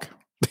can't walk.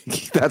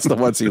 That's the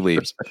ones he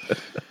leaves.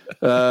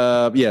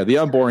 The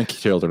unborn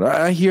children.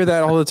 I hear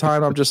that all the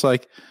time. I'm just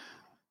like,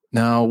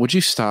 no, would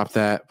you stop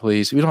that,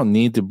 please? We don't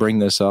need to bring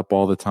this up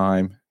all the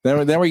time.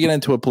 Then we get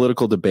into a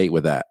political debate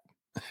with that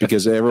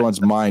because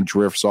everyone's mind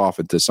drifts off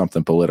into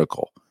something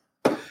political.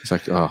 It's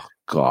like, oh,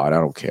 God, I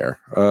don't care.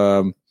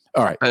 All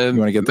right. You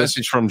want to get this?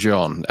 Message from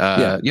John.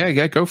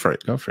 Yeah, go for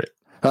it.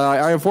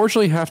 I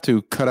unfortunately have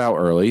to cut out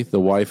early. The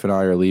wife and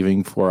I are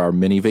leaving for our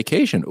mini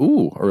vacation.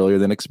 Ooh, earlier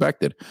than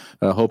expected.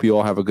 Hope you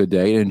all have a good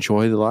day and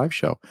enjoy the live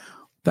show.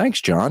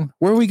 Thanks, John.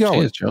 Where are we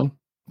going? Cheers, John.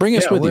 Bring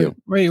us with you.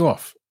 Where are you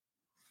off?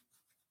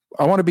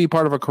 I want to be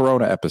part of a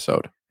Corona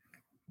episode.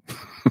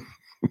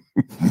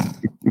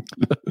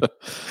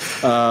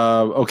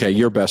 Okay,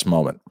 your best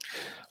moment.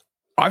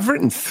 I've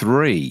written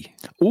 3.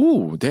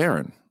 Ooh,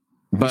 Darren.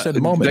 But you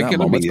said moment, not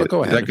moments, but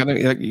go ahead.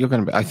 You're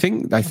going to be. I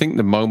think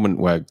the moment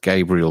where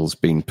Gabriel's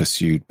being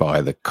pursued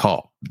by the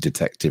cop,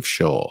 Detective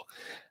Shaw,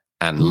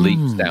 and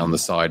leaps down the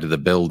side of the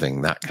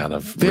building. That kind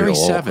of very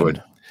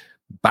awkward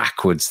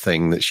backwards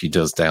thing that she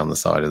does down the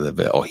side of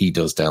or he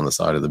does down the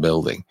side of the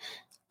building.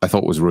 I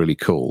thought was really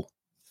cool.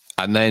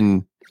 And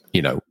then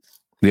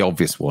the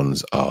obvious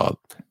ones are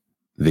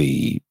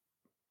the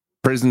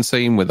prison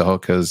scene with the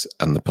hookers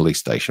and the police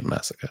station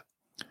massacre.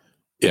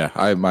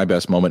 Yeah, my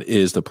best moment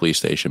is the police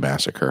station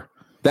massacre.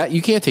 That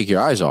you can't take your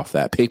eyes off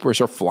that.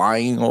 Papers are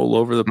flying all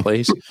over the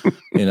place,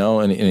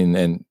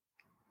 and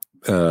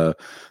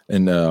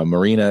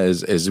Marina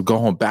is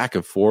going back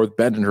and forth,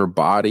 bending her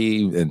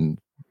body, and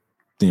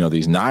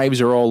these knives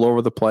are all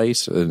over the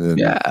place,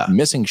 and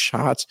missing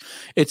shots.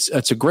 It's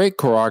a great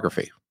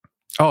choreography.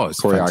 Oh,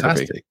 it's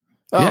fantastic.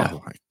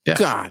 Oh my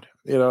God.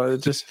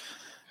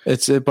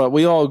 But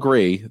we all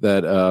agree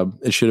that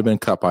it should have been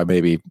cut by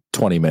maybe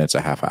 20 minutes,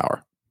 a half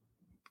hour.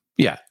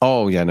 Yeah.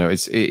 Oh, yeah. No,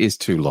 it is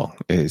too long.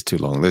 It is too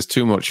long. There's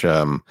too much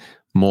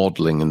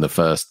maudling in the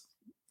first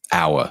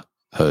hour.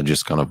 Her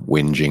just kind of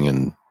whinging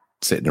and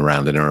sitting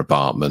around in her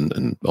apartment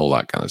and all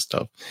that kind of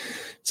stuff.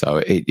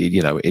 So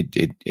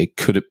it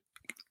could have.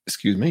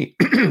 Excuse me.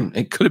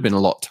 It could have been a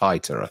lot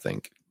tighter, I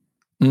think.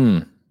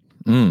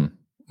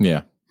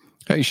 Yeah.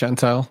 Hey,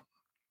 Chantal.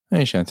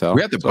 Hey, Chantal.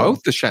 We had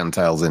both the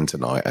Chantals in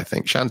tonight, I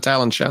think.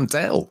 Chantal and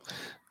Chantel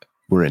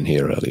were in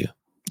here earlier.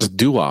 Just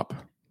doo-wop.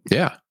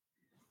 Yeah.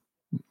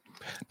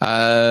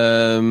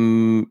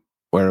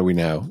 Where are we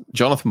now?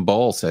 Jonathan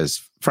Ball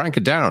says, Frank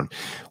and Darren,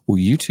 will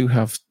you two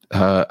have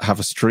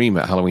a stream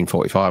at Halloween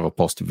 45 or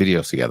post a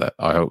video together?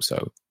 I hope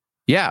so.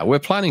 Yeah, we're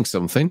planning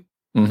something.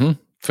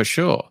 For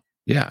sure.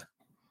 Yeah.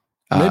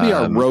 Maybe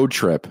our road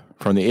trip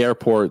from the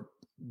airport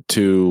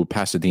to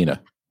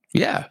Pasadena.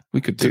 Yeah, we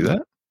could do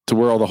that. To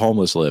where all the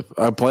homeless live.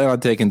 I plan on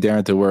taking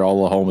Darren to where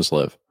all the homeless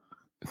live.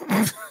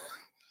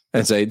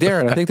 And say,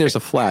 Darren, I think there's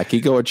a flat. Can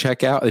you go and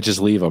check out and just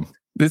leave him?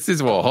 This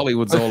is what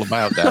Hollywood's all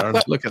about,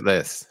 Darren. Look at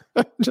this.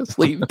 Just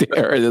leave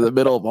Darren in the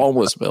middle of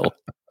Homelessville.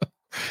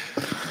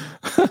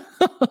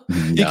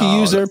 You can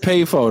use their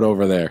payphone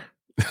over there.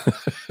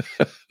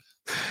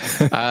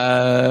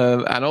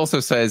 And also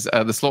says,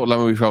 the Slaughtered Lamb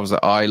movie was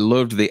that I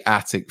loved the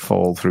attic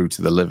fall through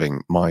to the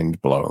living.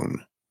 Mind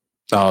blown.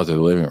 Oh, to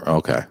the living room.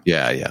 Okay.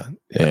 Yeah.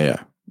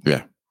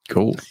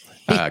 Cool.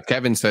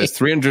 Kevin says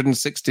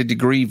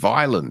 360-degree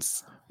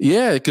violence.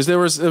 Yeah, because there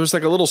was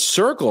like a little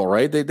circle,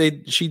 right?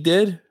 She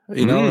did,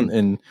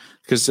 and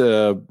because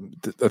I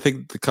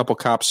think the couple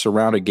cops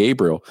surrounded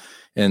Gabriel,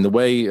 and the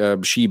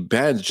way she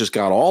bends just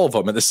got all of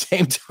them at the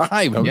same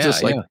time. I'm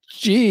just like,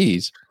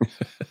 geez,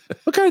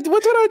 okay,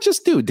 what did I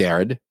just do,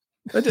 Darren?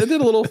 I did a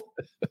little.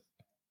 What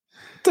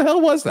the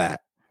hell was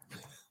that?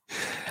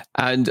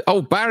 And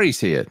Barry's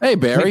here. Hey,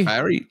 Barry. Hey,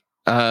 Barry.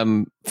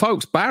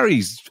 Folks,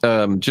 Barry's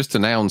just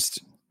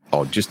announced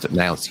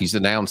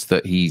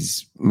that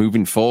he's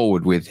moving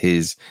forward with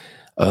his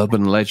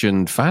urban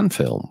legend fan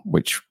film,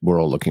 which we're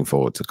all looking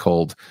forward to,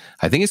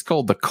 I think it's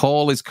called The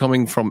Call is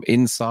Coming from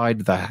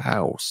Inside the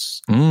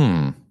House.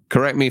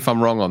 Correct me if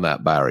I'm wrong on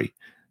that, Barry.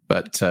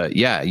 But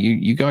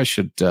you guys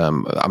should,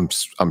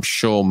 I'm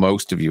sure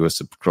most of you are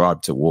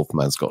subscribed to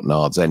Wolfman's Got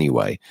Nards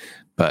anyway,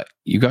 but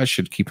you guys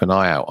should keep an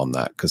eye out on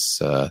that because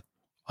I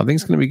think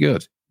it's going to be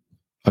good.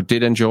 I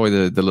did enjoy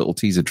the little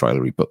teaser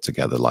trailer he put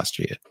together last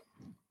year.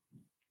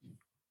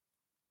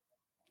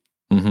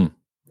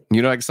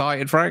 You're not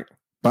excited, Frank?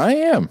 I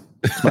am.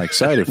 It's my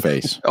excited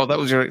face. Oh, that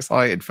was your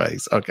excited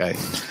face. Okay.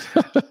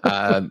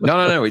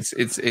 No. It's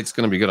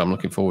going to be good. I'm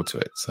looking forward to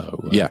it.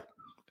 So yeah.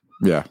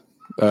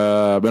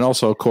 And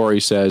also Corey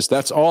says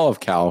that's all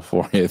of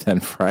California. Then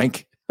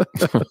Frank,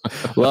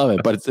 love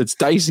it, but it's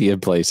dicey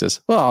in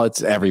places. Well,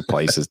 it's every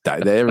place is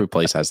every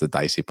place has the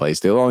dicey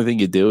place. The only thing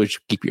you do is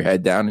keep your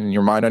head down and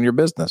your mind on your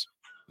business.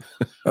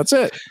 That's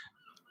it.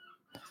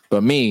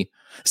 But me,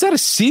 is that a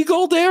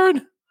seagull,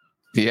 Darren?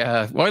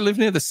 Yeah, well, I live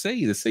near the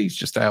sea. The sea's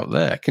just out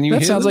there. Can you That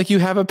hear sounds them? like you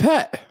have a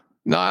pet.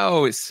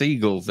 No, it's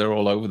seagulls. They're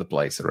all over the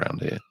place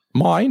around here.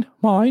 Mine.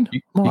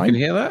 You can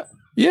hear that?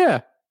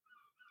 Yeah.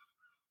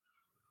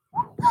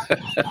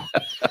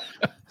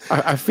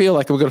 I feel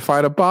like we're going to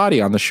find a body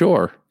on the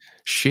shore.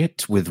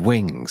 Shit with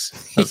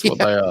wings. That's what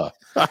they are.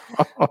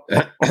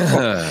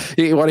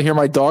 You want to hear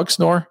my dog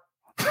snore?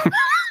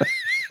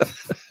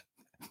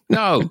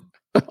 No.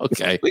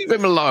 Okay. Leave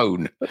him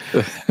alone.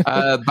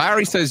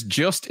 Barry says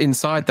just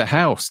inside the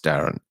house,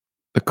 Darren.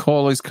 The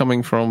call is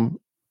coming from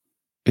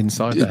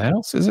inside the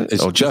house, is it?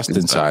 It's just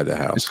inside the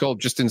house. It's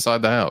called Just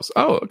Inside the House.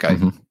 Oh, okay.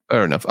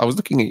 Fair enough. I was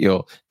looking at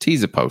your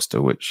teaser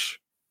poster, which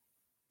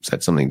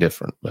said something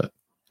different, but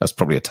that's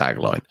probably a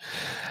tagline.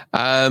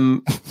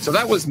 So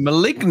that was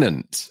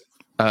Malignant.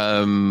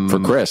 For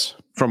Chris.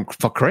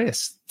 For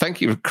Chris. Thank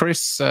you,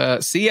 Chris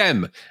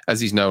CM, as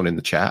he's known in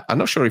the chat. I'm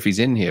not sure if he's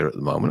in here at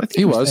the moment. I think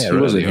he was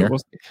in here.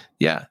 Wasn't he?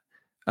 Yeah.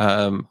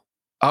 How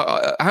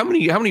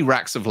many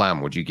racks of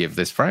lamb would you give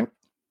this, Frank?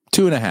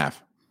 2.5.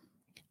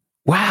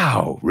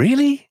 Wow,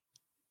 really?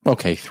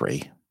 Okay,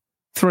 3.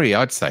 3,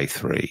 I'd say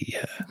 3.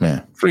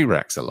 Yeah. 3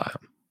 racks of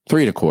lamb.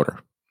 3 1/4.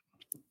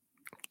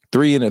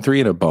 3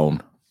 and a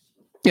bone.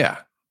 Yeah.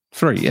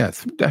 3. Yeah,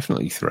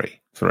 definitely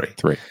 3.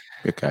 3.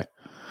 Okay.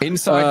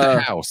 Inside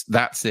the house.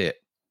 That's it.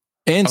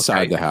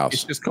 Inside the house.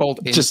 It's just called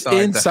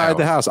inside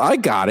the house. I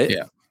got it.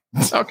 Yeah.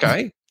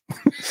 Okay.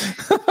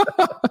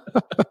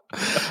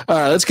 All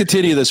right, let's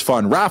continue this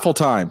fun. Raffle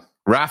time.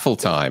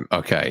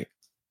 Okay.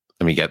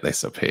 Let me get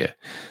this up here.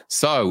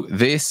 So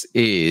this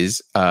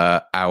is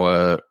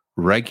our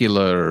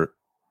regular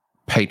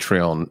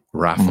Patreon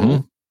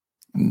raffle.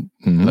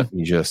 Let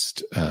me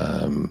just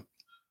have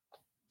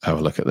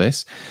a look at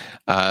this.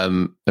 Let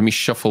me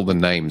shuffle the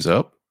names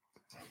up.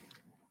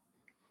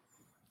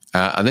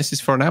 And this is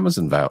for an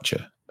Amazon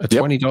voucher, a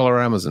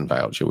 $20 Amazon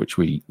voucher, which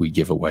we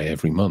give away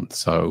every month.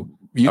 So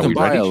you can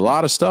buy a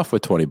lot of stuff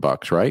with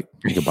 $20, right?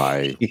 You can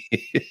buy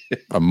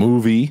a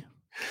movie.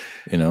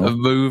 You know, a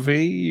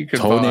movie. You could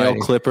toenail buy,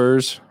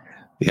 clippers.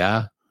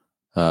 yeah,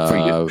 for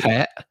your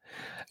pet.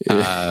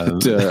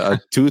 A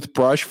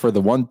toothbrush for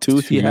the one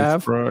tooth you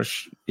have.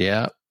 Toothbrush.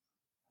 Yeah.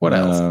 What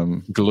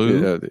else?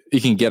 Glue.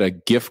 You can get a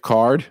gift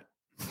card.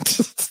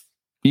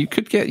 You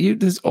could get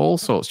there's all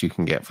sorts you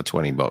can get for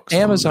 $20.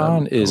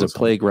 Amazon is a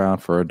playground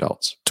for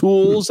adults.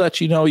 Tools that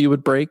you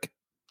would break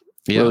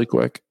really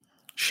quick.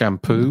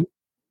 Shampoo.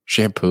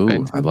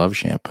 I love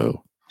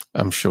shampoo.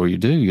 I'm sure you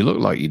do. You look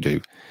like you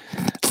do.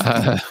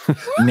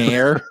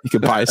 Nair. You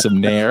could buy some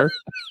Nair.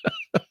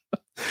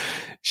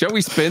 Shall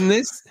we spin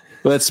this?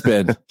 Let's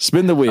spin.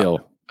 Spin the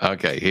wheel.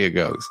 Okay, here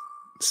goes.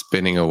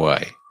 Spinning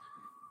away.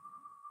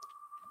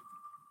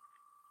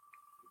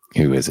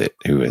 Who is it?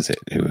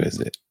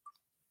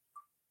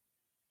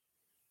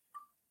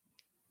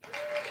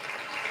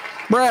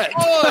 Brett.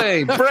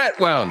 Boy, Brett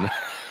won.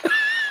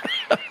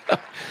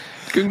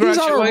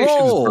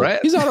 Congratulations,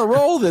 Brett. He's on a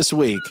roll this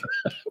week.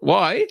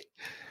 Why?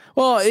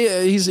 Well,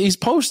 he's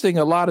posting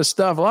a lot of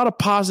stuff, a lot of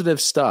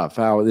positive stuff.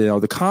 How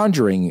The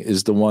Conjuring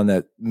is the one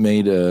that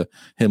made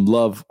him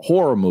love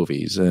horror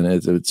movies, and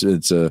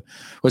it's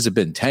what's it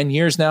been 10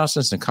 years now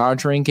since The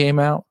Conjuring came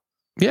out?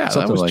 Yeah,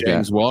 something that was like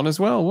James that. Wan as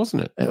well,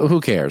 wasn't it?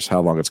 Who cares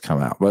how long it's come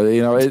out? But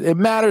it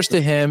matters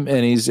to him,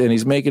 and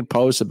he's making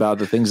posts about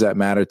the things that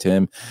matter to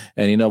him.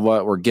 And you know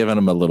what? We're giving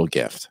him a little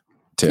gift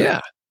too. Yeah,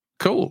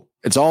 cool.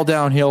 It's all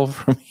downhill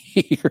from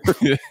here.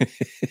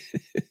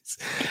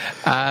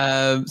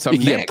 So you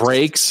can get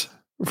brakes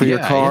for your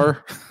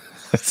car. Yeah.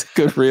 That's a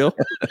good reel.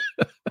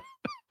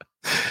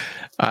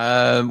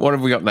 What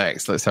have we got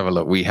next? Let's have a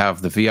look. We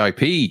have the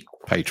VIP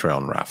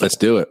Patreon raffle. Let's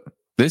do it.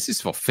 This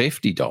is for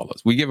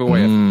 $50. We give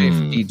away a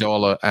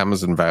 $50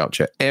 Amazon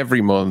voucher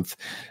every month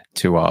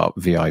to our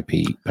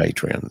VIP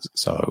Patreons.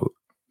 So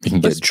you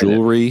can get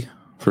jewelry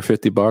for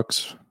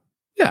 $50.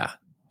 Yeah.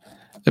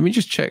 Let me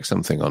just check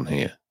something on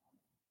here.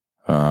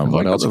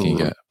 What else can you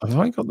get? Have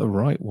I got the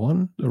right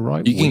one? The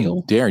right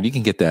wheel? Darren, you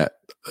can get that.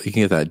 You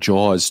can get that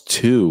Jaws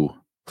 2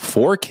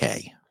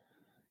 4K.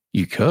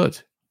 You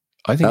could.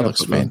 I think that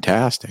looks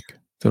fantastic.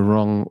 The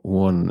wrong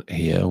one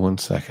here. 1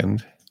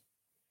 second.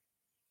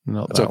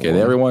 That's okay.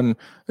 Everyone,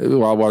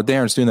 while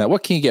Darren's doing that,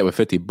 what can you get with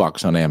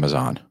 $50 on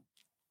Amazon?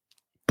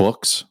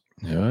 Books,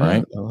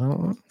 right?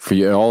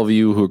 For all of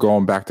you who are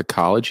going back to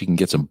college, you can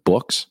get some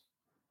books.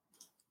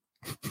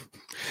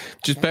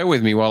 Just bear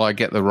with me while I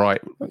get the right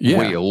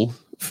wheel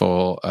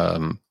for.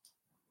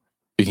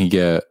 You can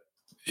get,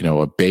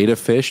 a beta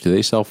fish. Do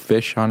they sell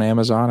fish on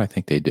Amazon? I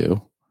think they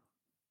do.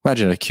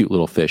 Imagine a cute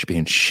little fish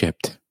being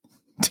shipped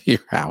to your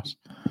house.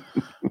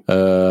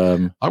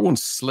 I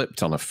once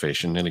slipped on a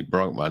fish and nearly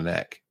broke my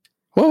neck.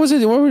 What was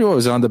it? What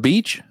was it on the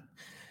beach?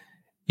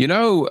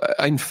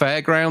 In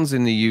fairgrounds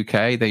in the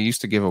UK, they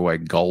used to give away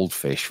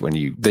goldfish when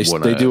you They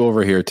do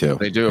over here too.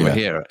 They do over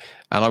here.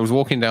 And I was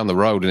walking down the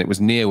road and it was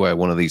near where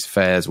one of these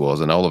fairs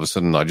was. And all of a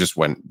sudden I just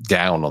went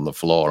down on the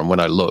floor. And when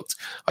I looked,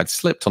 I'd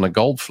slipped on a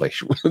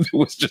goldfish that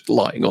was just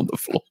lying on the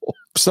floor.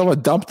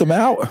 Someone dumped them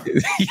out?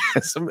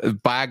 Yeah, some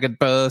bag had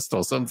burst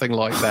or something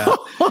like that.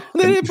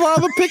 They didn't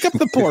bother to pick up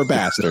the poor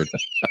bastard.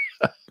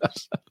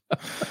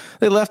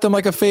 They left him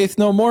like a Faith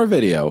No More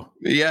video.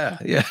 Yeah.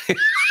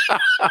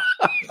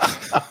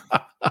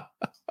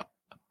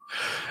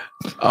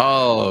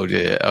 Oh,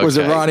 dear. Okay, was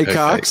it Ronnie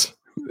Cox?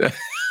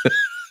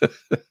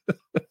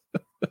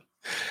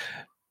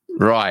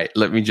 Right.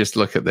 Let me just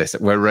look at this.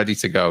 We're ready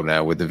to go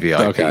now with the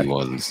VIP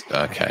ones.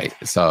 Okay.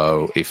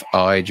 So if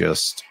I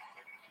just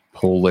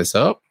pull this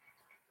up.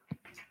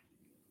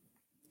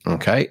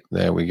 Okay.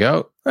 There we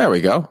go.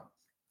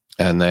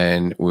 And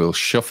then we'll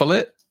shuffle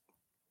it.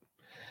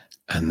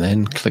 And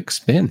then click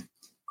spin.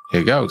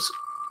 Here goes.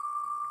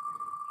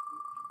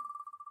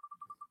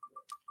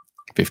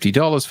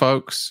 $50,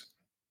 folks.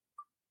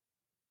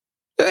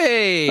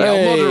 Hey,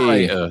 our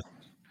moderator.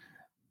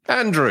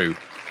 Andrew.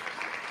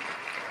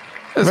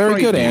 That's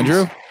very good, news.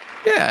 Andrew.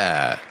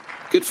 Yeah.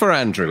 Good for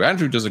Andrew.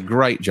 Andrew does a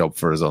great job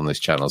for us on this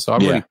channel. So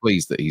I'm really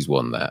pleased that he's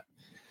won that.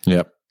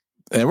 Yep.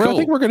 And I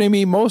think we're going to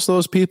meet most of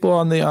those people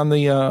on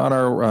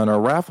our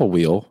raffle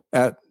wheel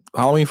at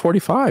Halloween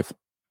 45.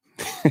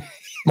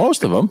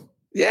 Most of them.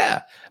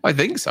 Yeah, I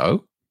think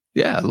so.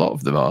 Yeah, a lot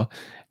of them are.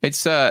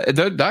 It's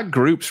that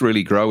group's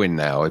really growing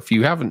now. If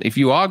you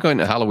are going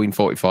to Halloween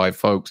 45,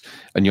 folks,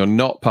 and you're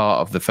not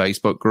part of the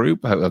Facebook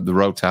group of the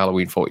Road to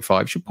Halloween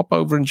 45, you should pop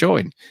over and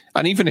join.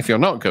 And even if you're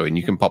not going,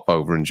 you can pop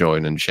over and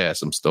join and share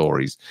some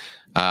stories.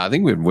 I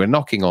think we're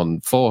knocking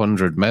on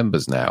 400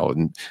 members now.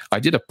 And I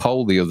did a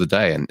poll the other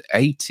day, and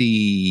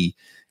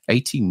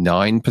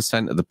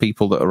 89% of the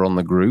people that are on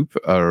the group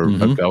are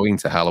going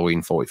to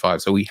Halloween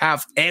 45. So we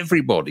have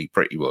everybody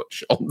pretty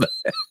much on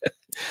there.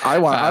 I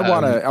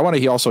want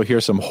to also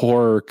hear some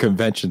horror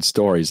convention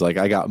stories. Like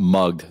I got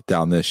mugged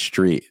down this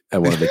street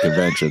at one of the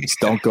conventions.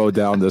 Don't go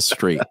down this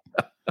street.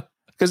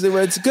 Because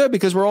it's good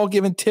because we're all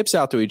giving tips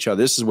out to each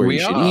other. This is where you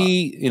should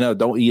eat.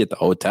 Don't eat at the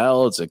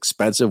hotel. It's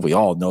expensive. We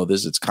all know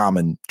this. It's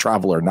common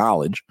traveler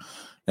knowledge.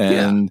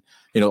 And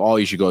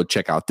you should go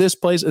check out this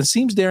place. And it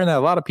seems, Darren, that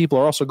a lot of people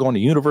are also going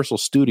to Universal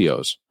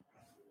Studios.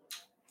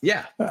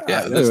 Yeah.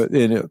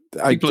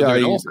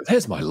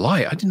 Here's my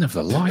light. I didn't have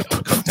the light.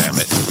 Oh, God damn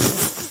it.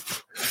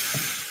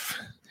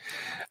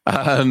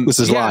 This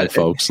is live,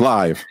 folks.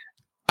 Live.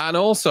 And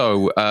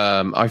also,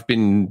 I've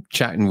been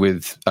chatting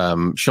with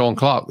Sean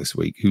Clark this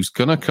week, who's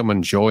going to come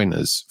and join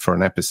us for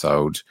an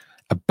episode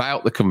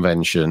about the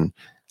convention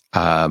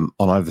on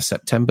either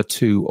September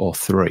 2 or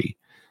 3.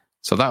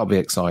 So that'll be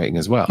exciting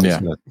as well. Yeah.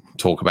 He's going to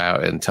talk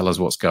about it and tell us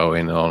what's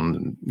going on,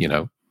 and,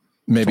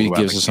 maybe he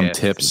gives us some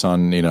tips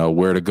on,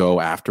 where to go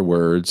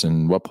afterwards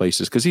and what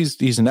places, because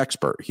he's an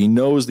expert. He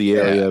knows the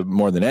area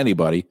more than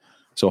anybody.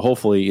 So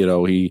hopefully,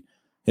 he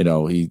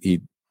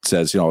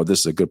says, this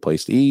is a good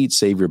place to eat.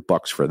 Save your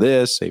bucks for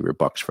this, save your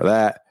bucks for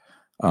that.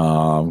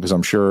 Because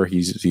I'm sure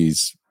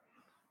he's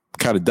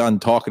kind of done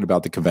talking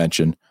about the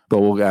convention, but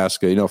we'll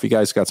ask, if you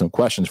guys got some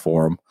questions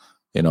for him,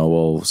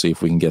 we'll see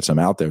if we can get some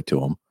out there to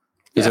him.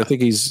 Because I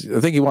think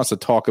he wants to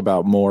talk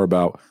more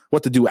about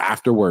what to do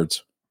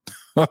afterwards.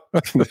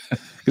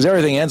 Because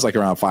everything ends like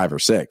around 5 or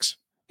 6.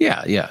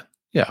 Yeah.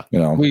 We're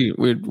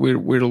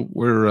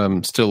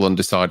still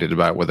undecided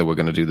about whether we're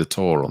going to do the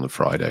tour on the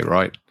Friday,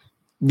 right?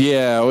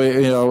 Yeah,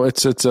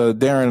 it's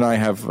Darren and I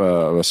have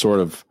a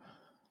sort of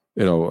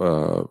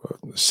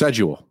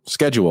schedule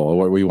of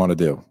what we want to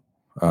do.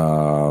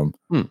 A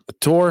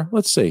tour,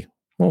 let's see.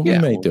 Well, we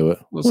may do it.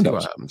 We'll see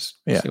what happens.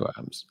 Yeah. See what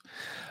happens.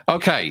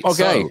 Okay.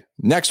 So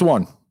next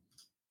one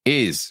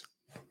is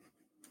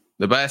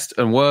the best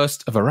and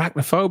worst of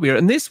Arachnophobia.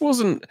 And this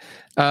wasn't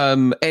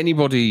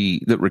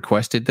anybody that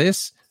requested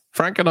this.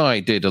 Frank and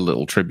I did a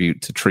little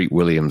tribute to Treat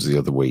Williams the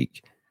other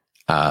week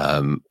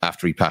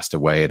after he passed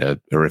away in a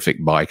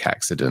horrific bike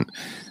accident.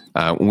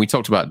 When we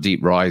talked about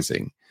Deep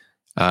Rising.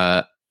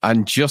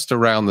 And just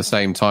around the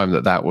same time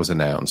that was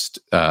announced,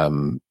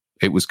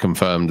 it was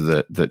confirmed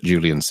that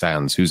Julian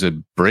Sands, who's a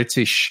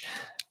British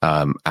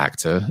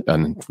actor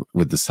and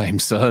with the same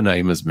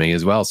surname as me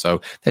as well. So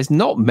there's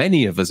not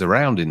many of us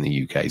around in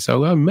the UK.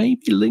 So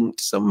maybe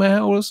linked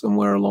somehow or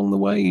somewhere along the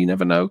way. You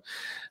never know.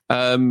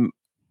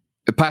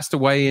 Passed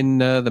away in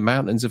the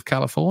mountains of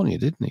California,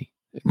 didn't he?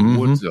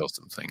 Woods or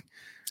something.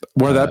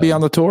 Will that be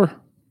on the tour?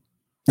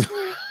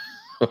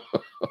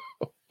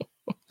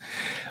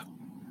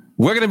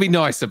 We're going to be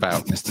nice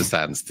about Mr.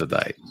 Sands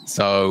today.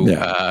 So,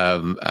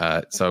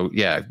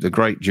 the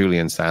great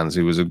Julian Sands,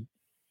 who was a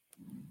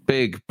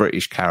big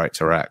British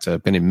character actor,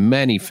 been in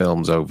many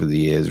films over the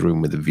years,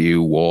 Room with a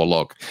View,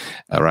 Warlock,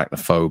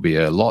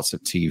 Arachnophobia, lots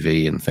of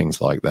TV and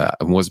things like that,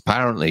 and was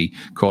apparently,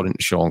 according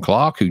to Sean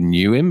Clark, who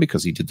knew him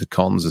because he did the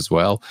cons as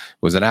well,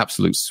 was an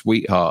absolute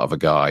sweetheart of a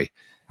guy.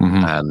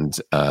 And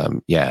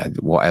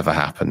whatever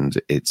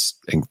happened, it's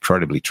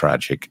incredibly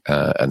tragic.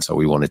 And so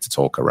we wanted to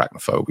talk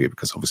Arachnophobia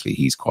because obviously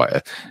he's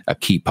quite a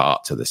key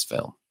part to this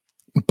film.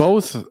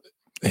 Both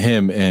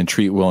him and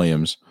Treat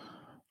Williams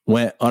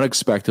went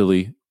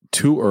unexpectedly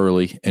too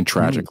early and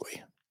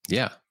tragically.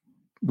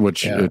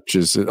 Which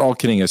is, all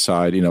kidding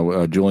aside,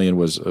 Julian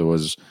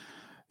was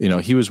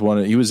he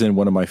was in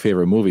one of my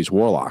favorite movies,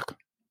 Warlock.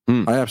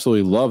 I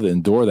absolutely loved and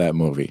adore that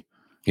movie.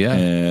 Yeah.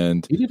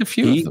 And he did a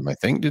few of them, I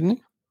think, didn't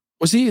he?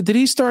 Did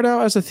he start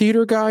out as a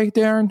theater guy,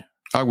 Darren?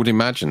 I would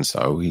imagine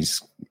so.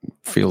 He's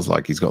feels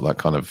like he's got that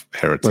kind of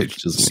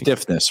heritage, doesn't he?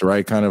 Stiffness,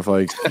 right? Kind of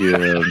like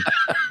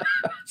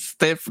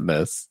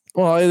stiffness.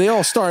 Well, they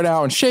all start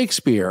out in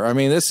Shakespeare. I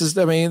mean, there's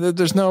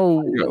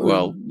no.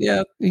 Well,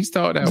 yeah, he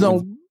started out. There's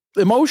no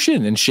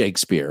emotion in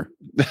Shakespeare.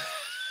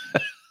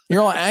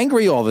 You're all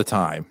angry all the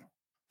time.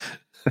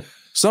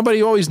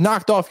 Somebody always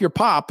knocked off your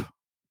pop,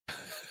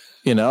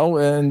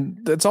 and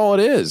that's all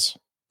it is.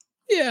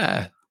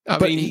 Yeah, I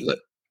mean.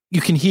 You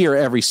can hear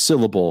every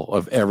syllable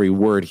of every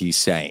word he's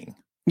saying.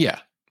 Yeah.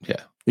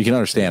 You can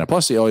understand it.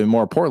 Plus,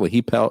 more importantly,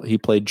 he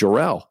played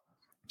Jor-El,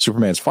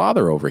 Superman's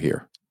father over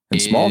here in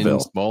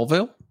Smallville.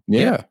 Smallville?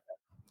 Yeah.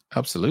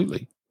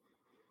 Absolutely.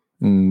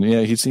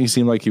 He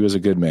seemed like he was a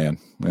good man.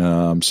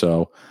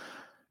 So,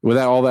 with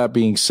all that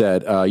being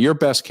said, your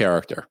best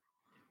character.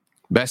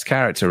 Best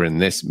character in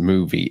this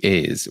movie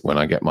is, when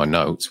I get my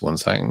notes, 1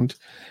 second,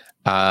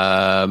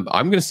 I'm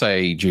going to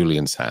say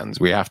Julian Sands.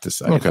 We have to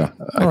say that.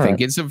 I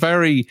think it's a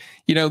very,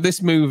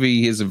 this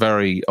movie is a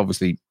very,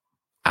 obviously,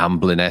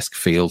 Amblin-esque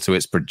feel to it.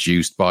 It's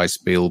produced by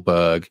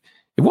Spielberg.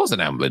 It was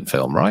an Amblin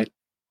film, right?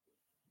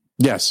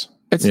 Yes.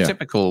 It's a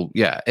typical,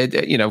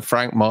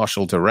 Frank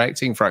Marshall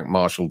directing. Frank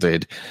Marshall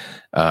did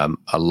a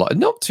lot,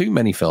 not too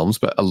many films,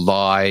 but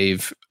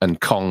Alive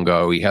and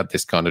Congo. He had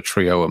this kind of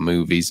trio of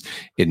movies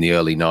in the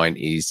early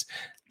 90s.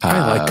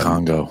 I like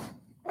Congo.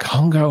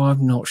 Congo,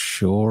 I'm not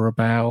sure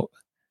about.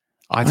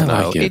 I don't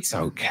know. It's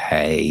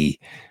okay.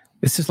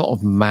 There's just a lot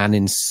of man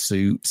in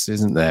suits,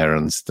 isn't there,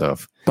 and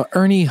stuff. But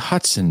Ernie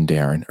Hudson,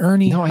 Darren.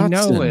 Hudson. I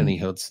know Ernie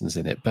Hudson's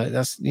in it, but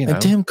that's,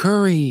 And Tim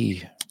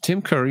Curry.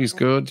 Tim Curry's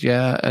good,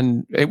 yeah.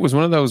 And it was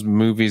one of those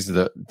movies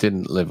that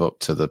didn't live up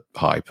to the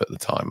hype at the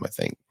time, I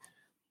think.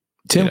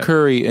 Tim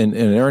Curry and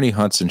Ernie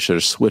Hudson should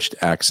have switched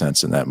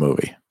accents in that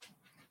movie.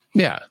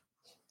 Yeah.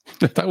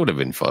 That would have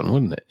been fun,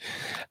 wouldn't it?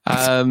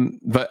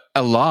 But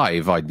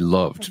Alive, I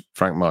loved.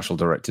 Frank Marshall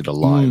directed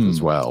Alive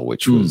as well,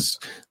 which was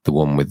the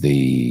one with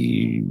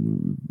the,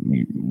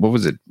 what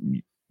was it?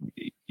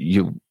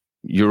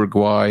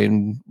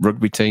 Uruguayan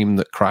rugby team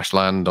that crash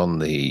land in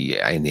the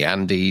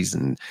Andes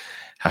and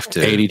have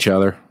to eat each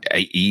other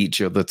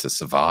to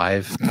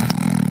survive.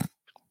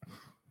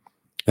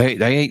 They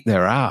ate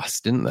their ass,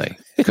 didn't they?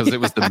 Because it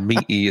was the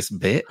meatiest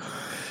bit.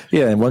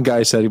 Yeah, and one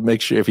guy said,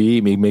 "Make sure if you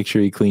eat me, make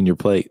sure you clean your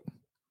plate."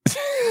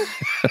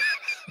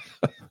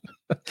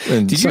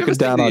 And did suck you it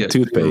down on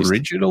toothpaste.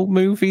 Original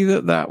movie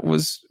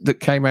that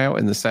came out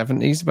in the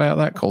 70s about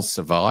that called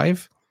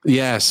Survive?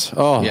 Yes.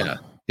 Oh,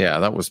 yeah,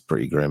 that was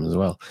pretty grim as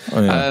well.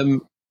 Oh,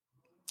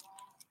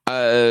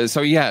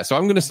 yeah. So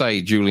I'm going to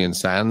say Julian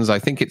Sands. I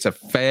think it's a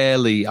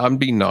fairly. I'm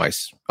being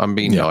nice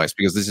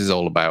because this is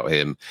all about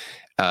him.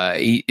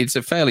 It's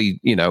a fairly,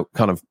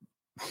 kind of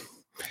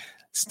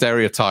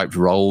stereotyped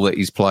role that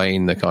he's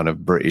playing, the kind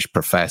of British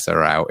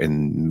professor out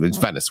in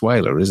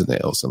Venezuela, isn't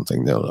it, or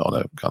something, on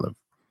a kind of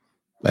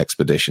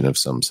expedition of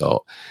some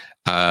sort.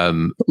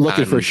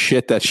 Looking for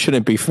shit that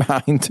shouldn't be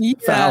found.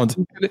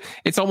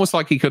 It's almost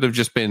like he could have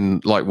just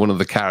been like one of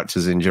the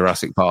characters in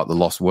Jurassic Park: The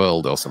Lost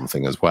World or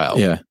something as well.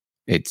 Yeah.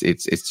 It's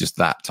just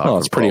that type. Well,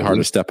 it's pretty hard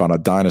to step on a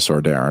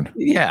dinosaur, Darren.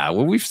 Yeah,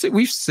 well, we've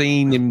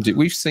seen him.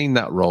 We've seen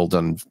that role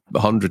done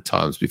 100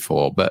 times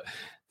before, but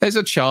there's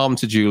a charm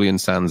to Julian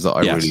Sands that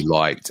I really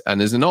liked, and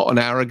there's not an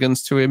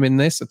arrogance to him in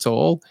this at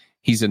all.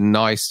 He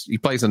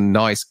plays a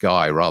nice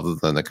guy rather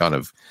than a kind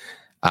of,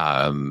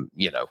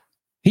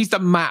 he's the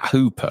Matt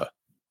Hooper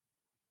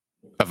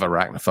of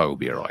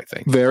Arachnophobia, I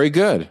think. Very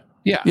good.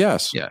 Yeah.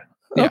 Yes. Yeah.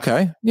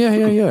 Okay.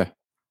 Yeah.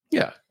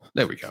 Yeah.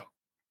 There we go.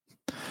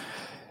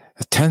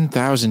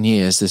 10,000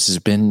 years, this has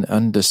been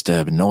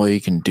undisturbed, and all you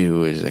can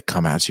do is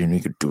come at you, and you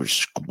can do is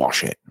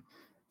squash it.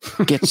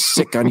 Get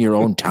sick on your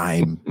own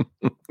time.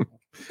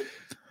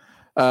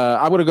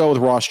 I'm going to go with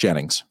Ross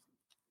Jennings.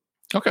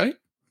 Okay.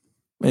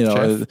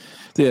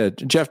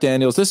 Jeff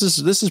Daniels. This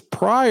is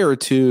prior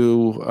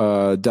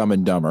to Dumb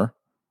and Dumber,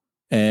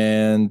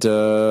 and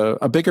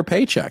a bigger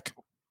paycheck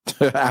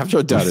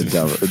after Dumb and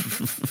Dumber.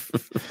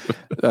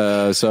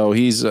 So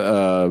he's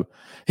a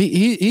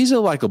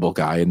likable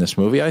guy in this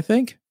movie, I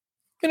think.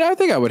 I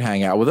think I would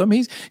hang out with him.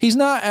 He's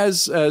not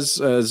as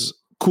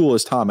cool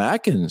as Tom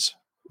Atkins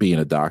being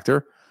a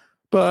doctor,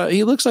 but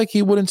he looks like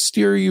he wouldn't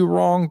steer you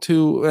wrong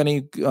to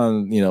any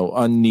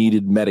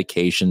unneeded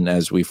medication,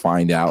 as we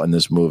find out in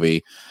this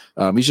movie.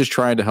 He's just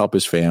trying to help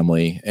his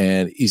family,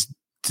 and he's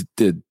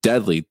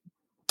deadly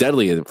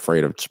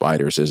afraid of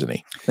spiders, isn't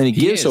he? And he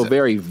gives a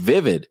very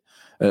vivid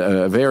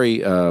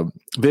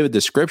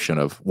description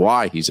of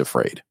why he's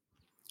afraid.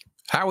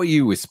 How are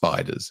you with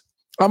spiders?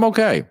 I'm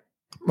okay.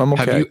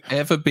 Have you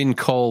ever been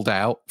called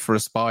out for a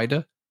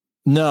spider?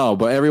 No,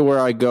 but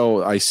everywhere I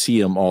go, I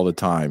see them all the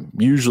time.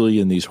 Usually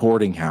in these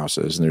hoarding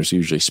houses, and there's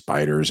usually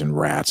spiders and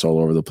rats all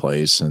over the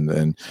place.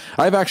 And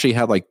I've actually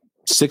had like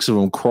 6 of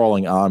them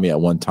crawling on me at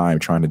one time,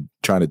 trying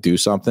to do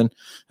something. And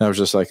I was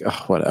just like,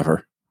 oh,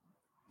 whatever.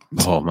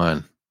 Oh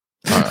man,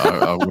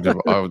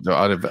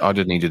 I'd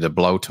have needed a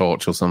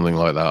blowtorch or something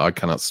like that. I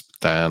cannot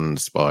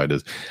stand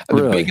spiders.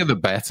 The bigger the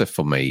better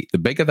for me. The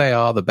bigger they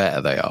are, the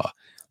better they are.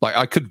 Like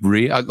I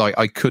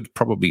could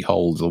probably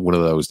hold one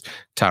of those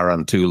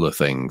tarantula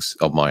things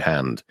on my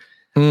hand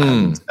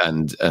and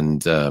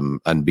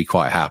be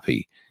quite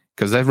happy,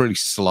 because they're really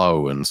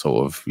slow and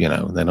sort of,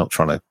 they're not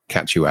trying to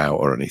catch you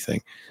out or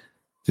anything.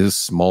 There's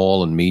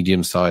small and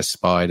medium-sized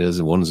spiders,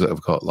 and ones that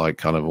have got like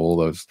kind of all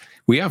those.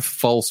 We have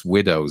false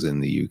widows in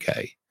the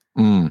UK.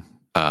 They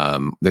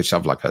just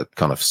have like a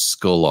kind of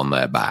skull on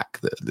their back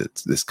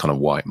that's this kind of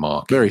white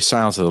mark. Very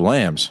Silence of the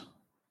Lambs.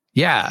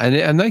 Yeah,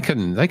 and they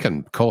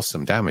can cause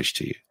some damage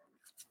to you.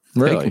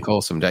 Really? They can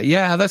cause some damage.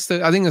 Yeah, I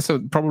think that's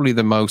probably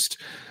the most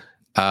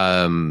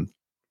a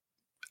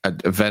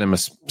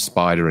venomous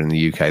spider in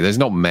the UK. There's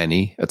not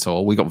many at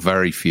all. We got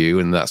very few,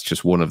 and that's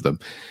just one of them.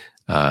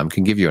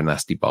 Can give you a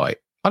nasty bite.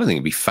 I don't think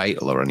it'd be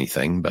fatal or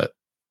anything, but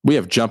we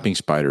have jumping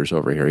spiders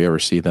over here. You ever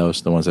see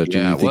those? The ones that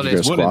you think you're going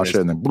to squash it,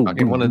 and then boom, I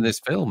get one in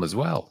this film as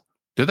well.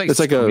 Do they? It's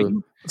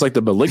scream? like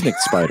the malignant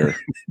spider.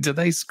 Do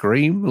they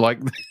scream like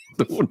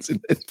the ones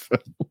in this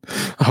film?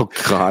 Oh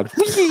God!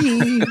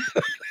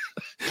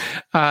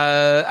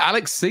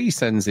 Alex C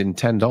sends in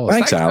 $10.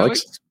 Thanks,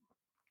 Alex.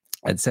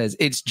 It says,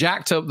 it's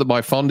jacked up that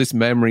my fondest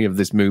memory of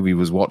this movie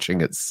was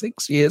watching at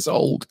 6 years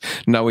old,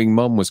 knowing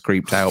Mum was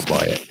creeped out by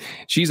it.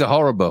 She's a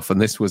horror buff,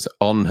 and this was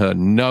on her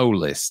no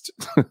list.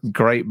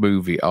 Great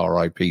movie,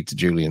 R.I.P. to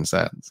Julian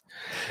Sands.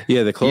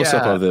 Yeah, the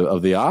close-up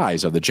of the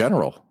eyes of the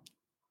general.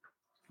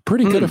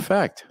 Pretty good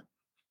effect.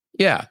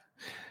 Yeah.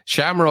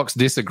 Shamrock's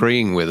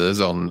disagreeing with us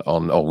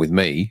or with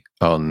me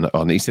on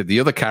he said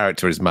the other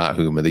character is Matt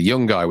Hoomer, the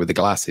young guy with the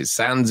glasses.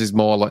 Sands is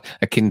more like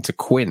akin to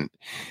Quint.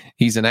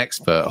 He's an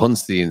expert,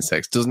 hunts the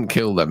insects, doesn't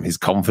kill them. His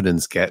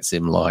confidence gets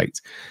him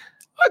liked.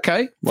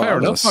 Okay, fair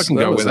enough. I can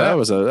go with that.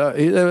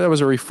 That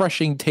was a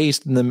refreshing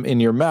taste in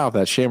your mouth.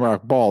 That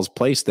Shamrock Balls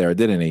placed there,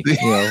 didn't he?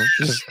 I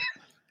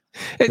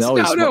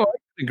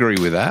agree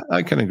with that.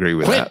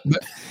 That.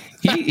 But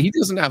he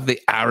doesn't have the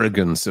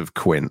arrogance of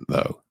Quint,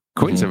 though.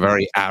 Quint's a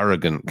very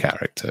arrogant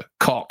character,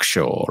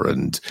 cocksure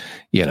and,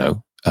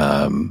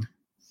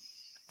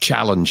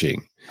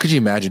 challenging. Could you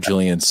imagine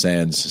Julian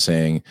Sands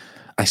saying,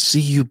 "I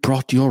see you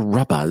brought your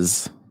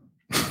rubbers."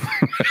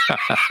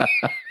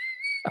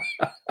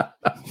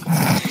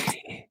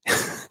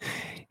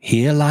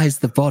 Here lies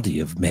the body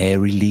of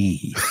Mary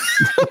Lee.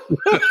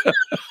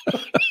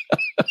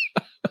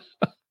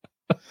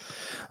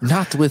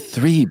 Not with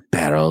 3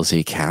 barrels,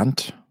 he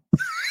can't.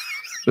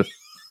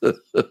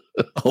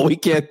 Oh, we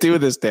can't do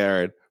this,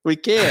 Darren. We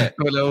can't.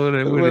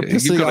 We're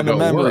pissing on the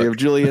memory of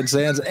Julian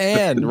Sands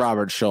and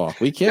Robert Shaw.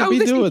 We can't be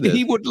doing this.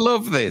 He would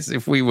love this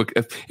if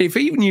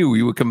he knew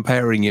we were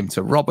comparing him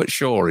to Robert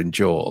Shaw in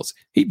Jaws.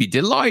 He'd be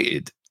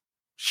delighted.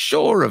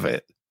 Sure of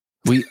it.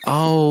 You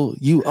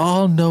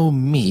all know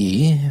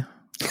me.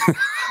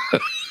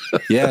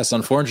 Yes,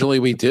 unfortunately,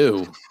 we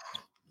do.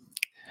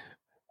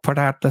 Put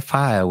out the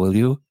fire, will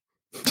you?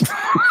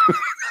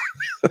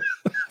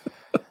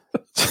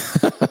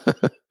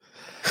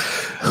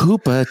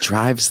 Hooper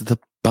drives the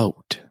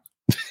boat.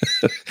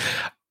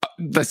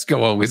 Let's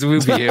go on.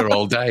 We'll be here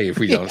all day if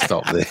we don't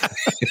stop this.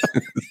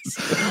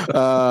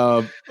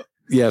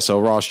 So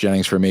Ross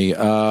Jennings for me.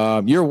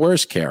 Your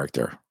worst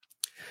character?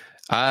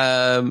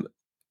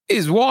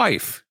 His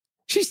wife.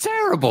 She's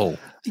terrible.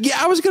 Yeah,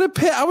 I was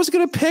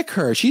gonna pick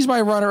her. She's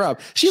my runner-up.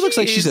 She looks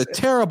like she's a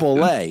terrible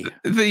lay.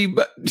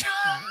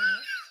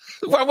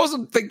 I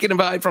wasn't thinking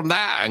about it from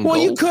that angle.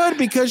 Well, you could,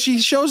 because she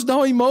shows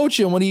no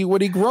emotion when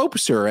he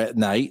gropes her at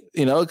night.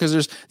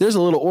 Because there's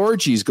a little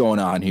orgies going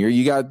on here.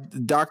 You got the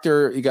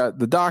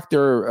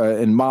doctor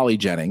and Molly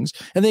Jennings,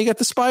 and then you got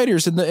the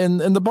spiders in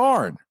the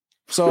barn.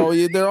 So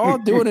they're all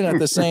doing it at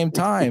the same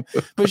time.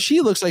 But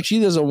she looks like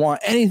she doesn't want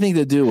anything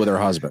to do with her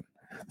husband.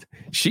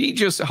 She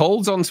just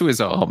holds onto his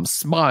arm,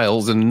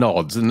 smiles and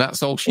nods, and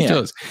that's all she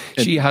does.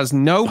 She has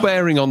no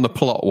bearing on the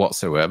plot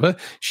whatsoever.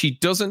 She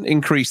doesn't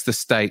increase the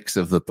stakes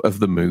of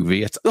the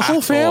movie. The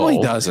whole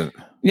family doesn't.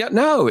 Yeah,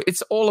 no,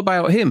 it's all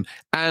about him.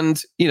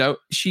 And,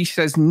 she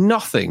says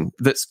nothing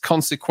that's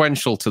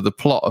consequential to the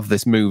plot of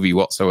this movie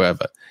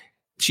whatsoever.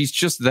 She's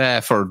just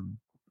there for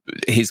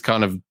his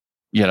kind of,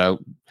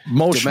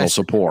 emotional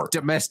support,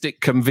 domestic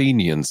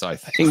convenience. I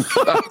think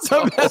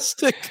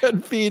domestic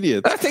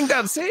convenience. I think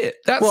that's it.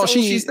 That's all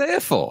she's there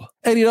for.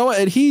 And you know what?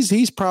 And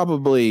he's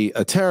probably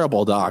a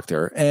terrible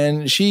doctor,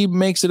 and she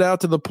makes it out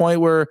to the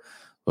point where,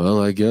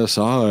 well, I guess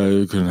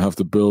I can have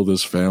to build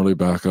this family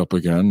back up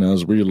again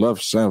as we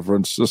left San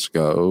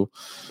Francisco,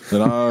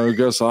 and I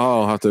guess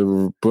I'll have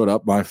to put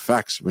up my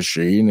fax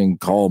machine and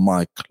call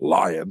my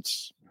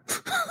clients.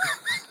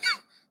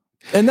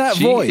 And that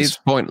voice is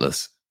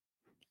pointless.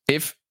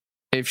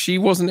 If she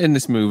wasn't in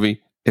this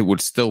movie, it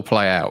would still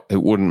play out.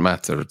 It wouldn't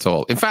matter at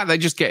all. In fact, they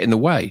just get in the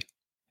way.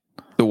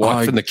 The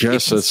wife and the kids. I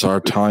guess it's our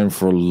time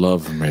for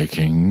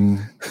lovemaking.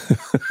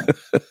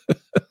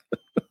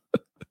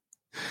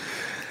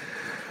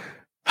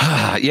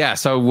 Yeah,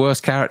 so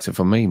worst character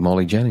for me,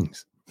 Molly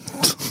Jennings.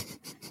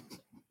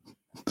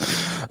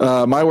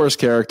 My worst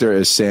character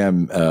is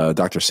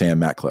Dr. Sam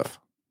Metcalf,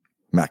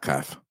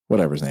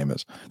 whatever his name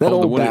is. That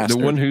old bastard.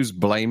 The one who's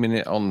blaming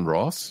it on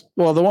Ross?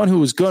 Well, the one who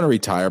was going to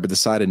retire but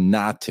decided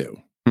not to.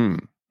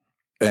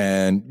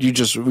 And we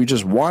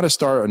just want to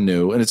start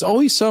anew. And it's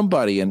always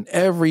somebody in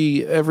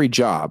every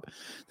job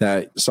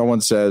that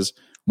someone says,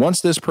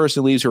 once this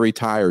person leaves or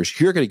retires,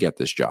 you're going to get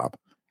this job.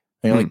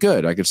 And you're like,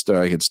 good. I could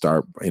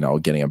start,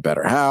 getting a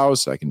better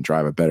house. I can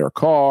drive a better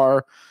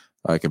car.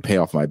 I can pay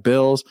off my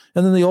bills.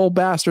 And then the old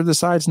bastard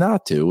decides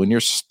not to, and you're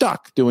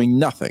stuck doing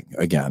nothing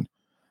again.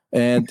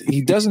 And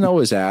he doesn't know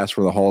his ass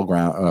from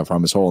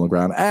from his hole in the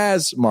ground,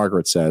 as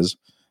Margaret says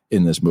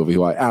in this movie,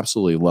 who I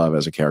absolutely love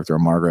as a character,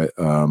 Margaret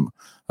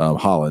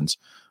Hollins.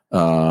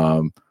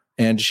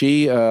 And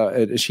she,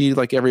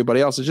 like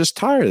everybody else, is just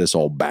tired of this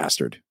old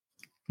bastard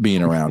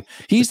being around.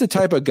 He's the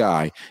type of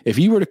guy, if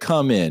you were to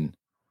come in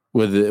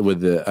with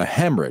a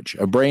hemorrhage,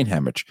 a brain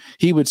hemorrhage,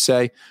 he would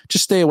say,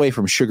 just stay away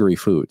from sugary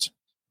foods.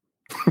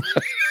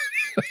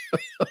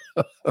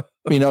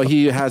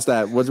 He has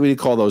that, what do we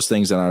call those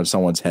things on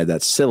someone's head,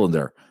 that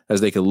cylinder, as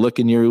they can look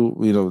in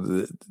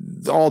you.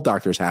 All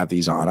doctors have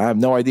these on. I have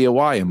no idea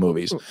why in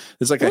movies.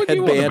 It's like a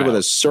headband with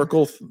a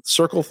circle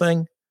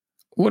thing.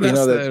 What is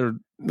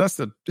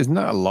isn't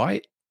that a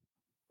light?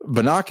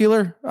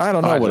 Binocular? I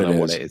don't know what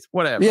it is.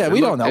 Whatever. Yeah, we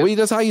don't know.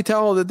 That's how you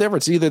tell the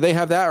difference. Either they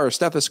have that or a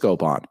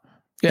stethoscope on.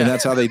 Yeah. And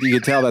that's how you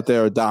can tell that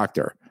they're a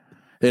doctor.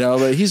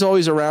 But he's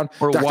always around.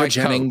 Or Dr.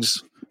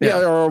 Jennings. Yeah,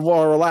 or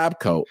a lab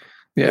coat.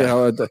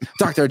 Yeah.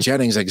 Dr.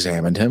 Jennings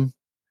examined him,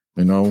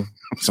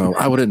 so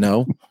I wouldn't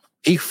know.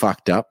 He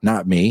fucked up,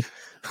 not me.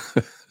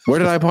 Where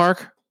did I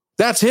park?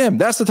 That's him.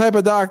 That's the type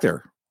of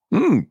doctor.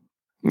 Where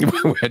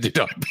did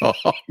I park?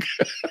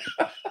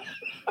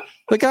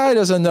 The guy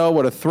doesn't know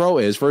what a throat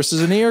is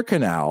versus an ear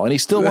canal, and he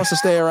still wants to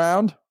stay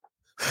around.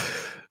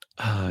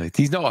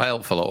 He's not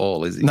helpful at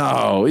all, is he?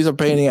 No, he's a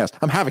pain in the ass.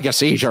 I'm having a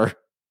seizure.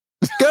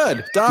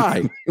 Good,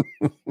 die.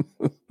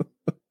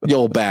 You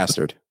old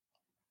bastard.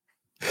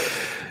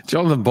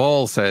 Jonathan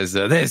Ball says,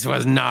 this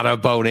was not a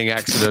boning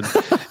accident.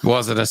 It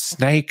wasn't a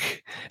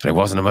snake, and it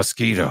wasn't a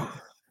mosquito.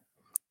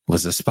 It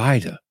was a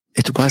spider.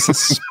 It was a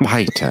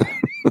spider.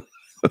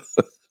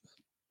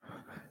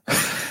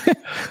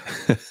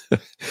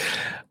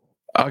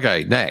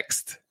 Okay,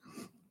 next.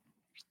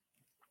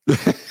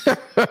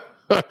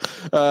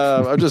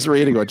 I'm just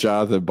reading what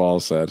Jonathan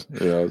Ball said.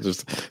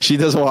 She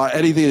doesn't want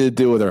anything to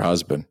do with her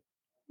husband.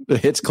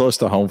 It hits close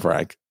to home,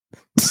 Frank.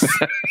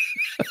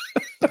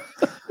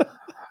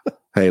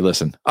 Hey,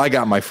 listen, I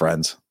got my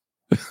friends.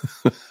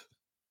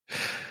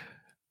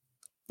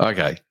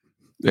 Okay.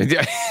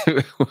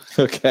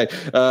 Okay.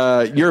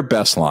 Your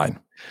best line.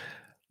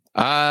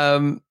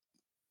 It's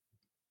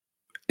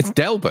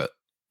Delbert.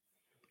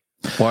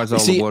 Why is all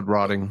the wood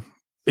rotting?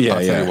 Yeah,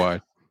 I'll tell you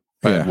why.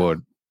 Bad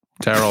wood.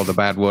 Tear all the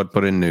bad wood,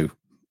 put in new.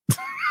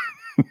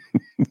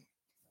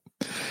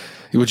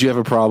 Would you have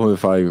a problem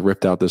if I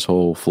ripped out this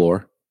whole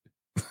floor?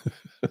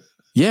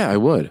 Yeah, I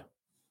would.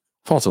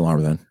 False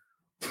alarm then.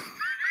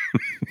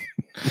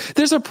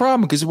 There's a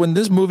problem because when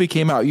this movie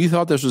came out, you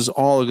thought this was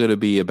all going to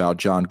be about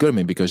John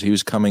Goodman because he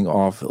was coming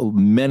off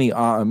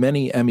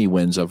many Emmy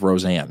wins of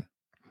Roseanne.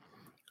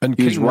 And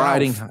he was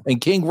riding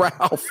and King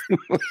Ralph,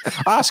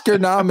 Oscar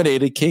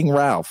nominated King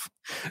Ralph.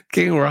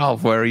 King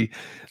Ralph, where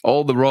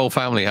all the royal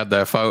family had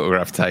their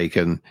photograph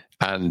taken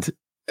and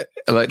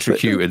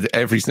electrocuted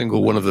every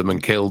single one of them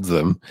and killed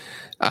them.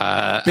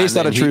 Based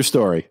on a true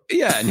story.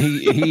 Yeah, and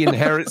he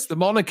inherits the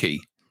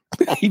monarchy.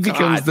 He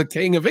becomes the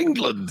King of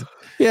England.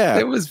 Yeah.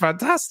 It was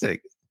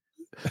fantastic.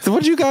 So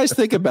what did you guys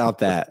think about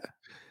that?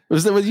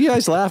 Was you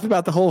guys laugh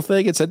about the whole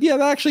thing and said, yeah,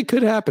 that actually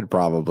could happen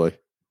probably.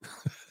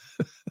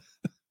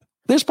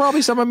 There's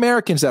probably some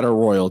Americans that are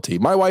royalty.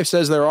 My wife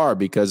says there are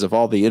because of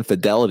all the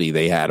infidelity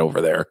they had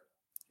over there.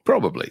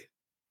 Probably.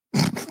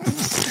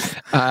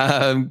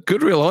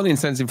 Good Real Audience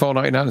sends in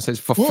 $4.99 and says,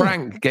 for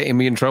Frank getting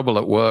me in trouble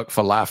at work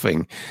for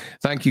laughing.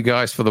 Thank you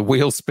guys for the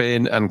wheel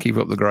spin and keep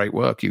up the great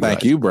work.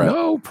 Thank you, Brett.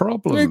 No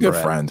problem. You're a good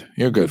Brett. friend.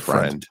 You're a good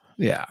friend.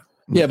 Yeah.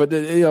 Yeah, but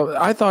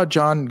I thought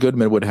John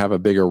Goodman would have a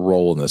bigger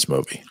role in this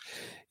movie.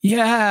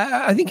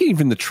 Yeah, I think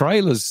even the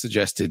trailers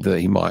suggested that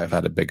he might have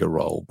had a bigger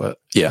role, but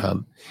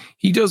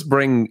he does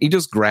ground.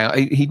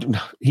 He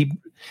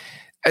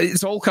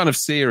it's all kind of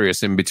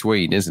serious in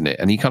between, isn't it?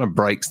 And he kind of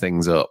breaks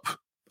things up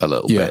a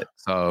little bit.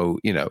 So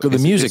the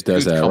music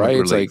does that, right?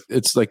 Relief.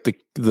 It's like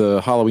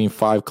the Halloween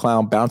 5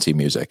 clown bouncy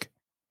music.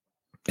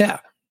 Yeah,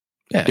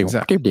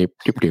 exactly.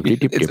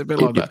 It's a bit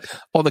like that.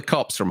 Or the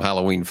cops from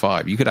Halloween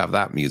 5. You could have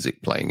that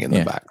music playing in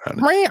the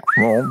background.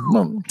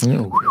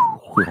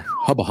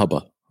 Hubba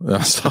hubba.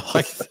 Like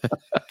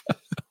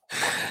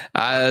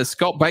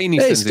Scott Bainey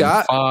sends in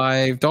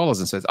 $5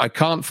 and says, I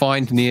can't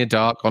find Near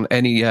Dark on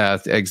any.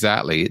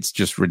 Exactly. It's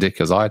just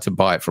ridiculous. I had to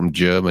buy it from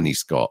Germany,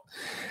 Scott.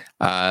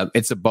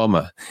 It's a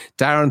bummer.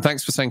 Darren,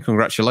 thanks for saying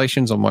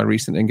congratulations on my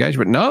recent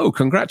engagement. No,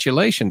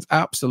 congratulations.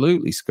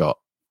 Absolutely, Scott.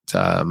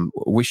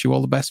 Wish you all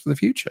the best for the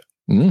future.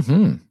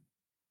 Mm-hmm.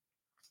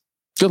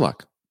 Good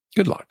luck.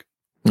 Good luck.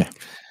 Yeah.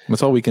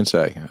 That's all we can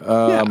say.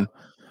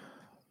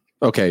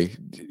 Okay,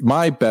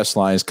 my best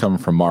lines come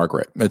from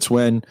Margaret. It's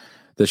when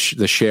the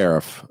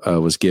sheriff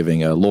was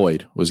giving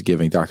Lloyd was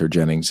giving Dr.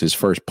 Jennings his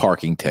first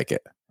parking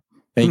ticket,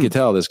 and you can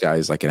tell this guy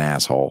is like an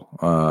asshole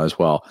as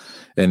well.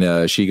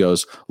 And she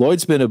goes,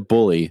 "Lloyd's been a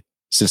bully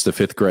since the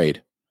 5th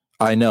grade.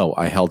 I know.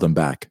 I held him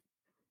back."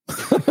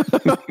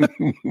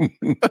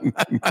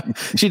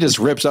 She just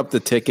rips up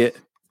the ticket.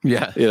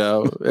 Yeah,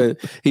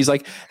 he's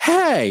like,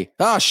 "Hey,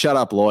 shut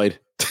up, Lloyd."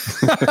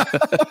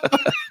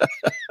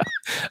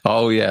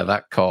 Oh yeah,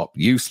 that cop,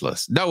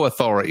 useless, no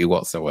authority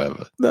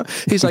whatsoever. No,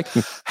 he's like,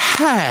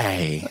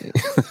 hey.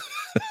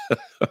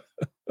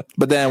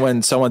 But then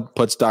when someone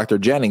puts Dr.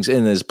 Jennings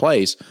in his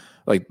place,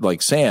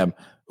 like Sam,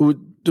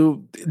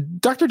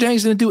 Dr.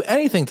 Jennings didn't do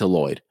anything to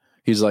Lloyd.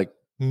 He's like,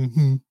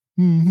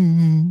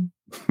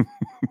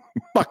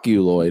 fuck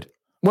you, Lloyd.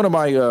 One of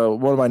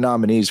my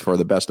nominees for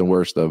the best and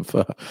worst of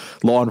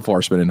law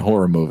enforcement in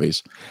horror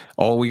movies.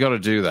 Oh, we got to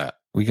do that.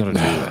 We got to do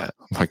that.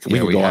 We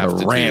can go on a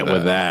rant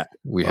with that.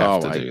 We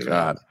have to do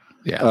that.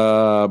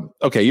 Yeah.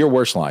 Okay, your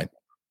worst line.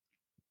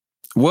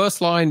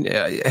 Worst line.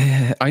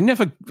 I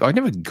never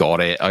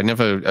got it.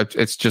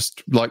 It's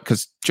just like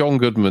because John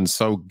Goodman's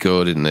so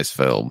good in this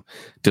film,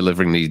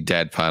 delivering these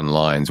deadpan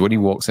lines. When he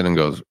walks in and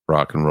goes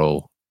rock and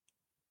roll,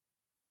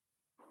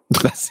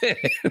 that's it.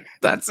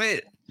 That's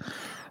it.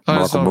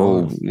 Rock and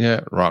roll.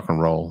 Yeah, rock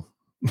and roll.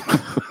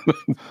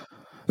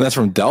 That's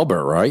from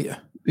Delbert, right?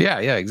 Yeah,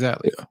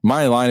 exactly.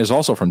 My line is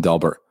also from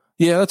Delbert.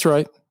 Yeah, that's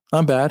right.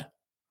 I'm bad.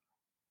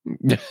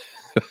 You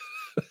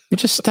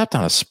just stepped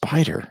on a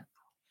spider.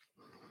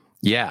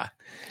 Yeah.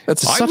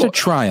 That's such a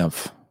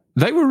triumph.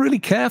 They were really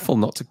careful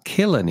not to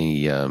kill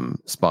any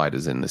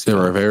spiders in this film.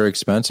 They were very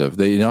expensive.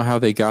 You know how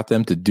they got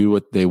them to do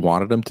what they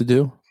wanted them to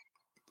do?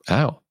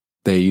 How?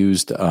 They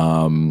used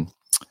a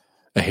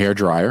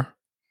hairdryer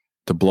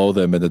to blow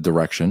them in the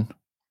direction.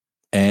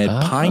 And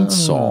pine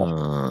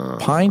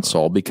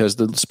salt, because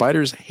the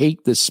spiders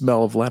hate the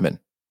smell of lemon.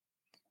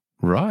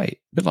 Right.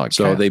 So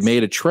cats. They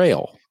made a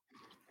trail.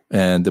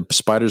 and the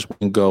spiders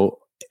wouldn't go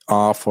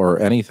off or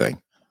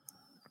anything?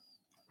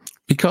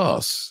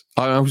 Because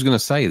I was going to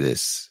say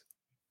this.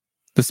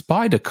 The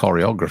spider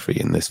choreography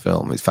in this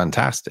film is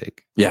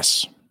fantastic.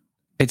 Yes.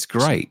 It's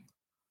great.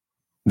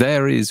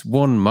 There is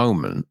one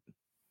moment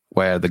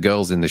where the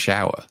girl's in the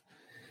shower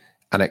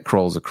and it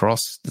crawls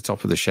across the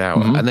top of the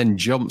shower and then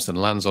jumps and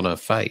lands on her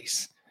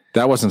face.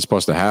 That wasn't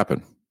supposed to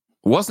happen.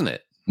 Wasn't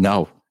it?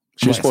 No.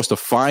 She was supposed to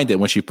find it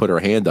when she put her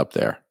hand up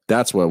there.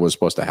 That's what was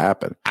supposed to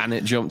happen. And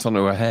it jumped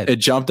onto her head. It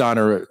jumped on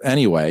her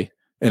anyway,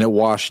 and it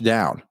washed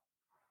down.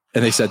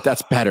 And they said,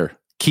 that's better.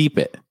 Keep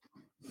it.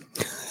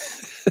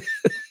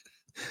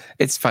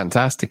 It's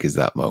fantastic, is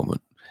that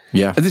moment.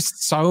 Yeah. And there's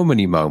so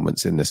many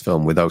moments in this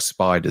film with those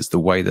spiders, the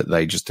way that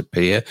they just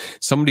appear.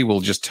 Somebody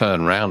will just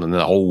turn around and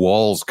the whole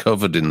wall's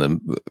covered in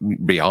them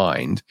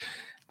behind.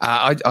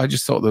 I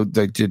just thought that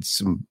they did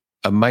some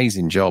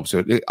amazing jobs.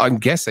 So I'm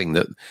guessing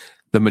that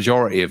the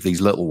majority of these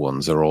little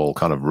ones are all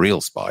kind of real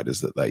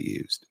spiders that they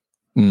used.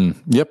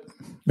 Yep,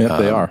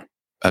 they are.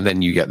 And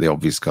then you get the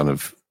obvious kind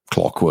of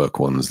clockwork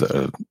ones that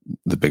are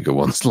the bigger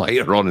ones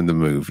later on in the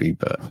movie.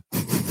 But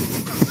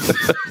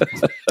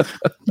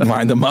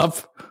line them up.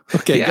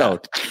 Okay, go.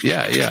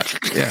 Yeah.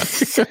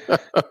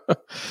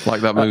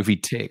 Like that movie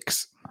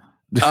Ticks.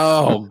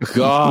 Oh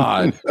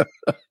God.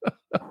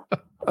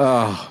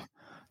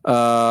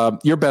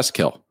 Your best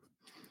kill.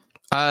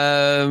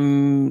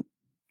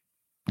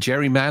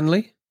 Jerry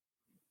Manley.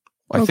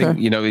 I think,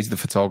 he's the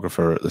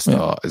photographer at the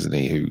start, isn't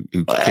he?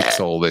 Who kicks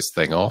all this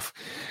thing off.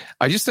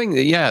 I just think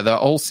that, the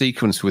whole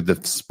sequence with the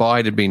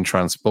spider being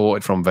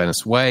transported from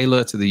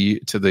Venezuela to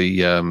the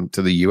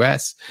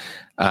US,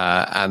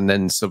 and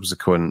then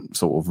subsequent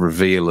sort of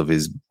reveal of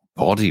his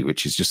body,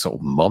 which is just sort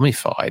of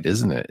mummified,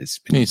 isn't it?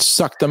 He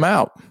sucked them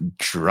out,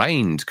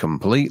 drained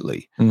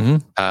completely.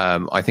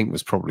 I think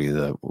was probably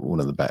one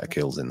of the better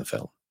kills in the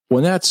film.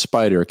 When that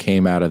spider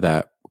came out of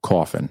that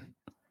coffin,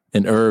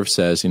 and Irv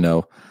says,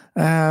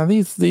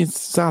 these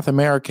South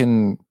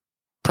American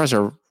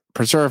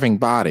preserving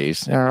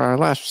bodies are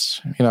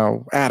less,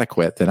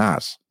 adequate than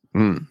us.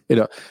 And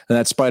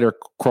that spider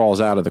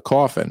crawls out of the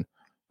coffin.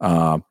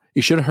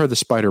 You should have heard the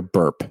spider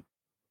burp.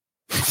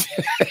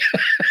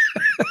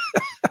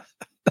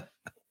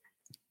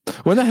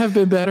 Wouldn't that have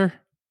been better?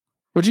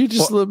 Would you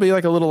just be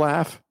like a little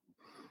laugh?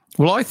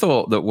 Well, I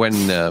thought that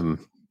when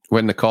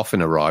the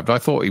coffin arrived, I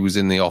thought he was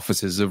in the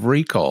offices of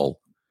Recall.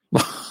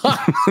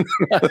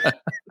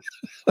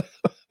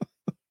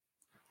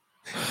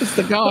 It's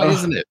the guy,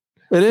 isn't it?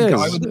 It is. The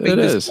guy with the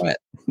biggest sweat.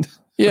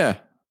 Yeah.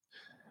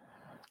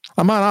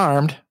 I'm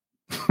unarmed.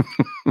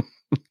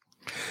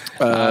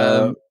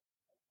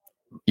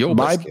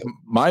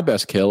 My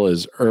best kill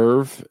is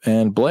Irv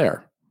and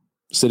Blair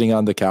sitting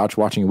on the couch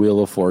watching Wheel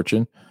of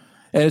Fortune.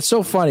 And it's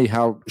so funny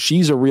how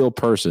she's a real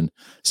person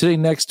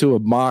sitting next to a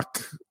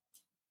mock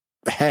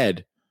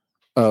head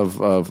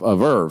of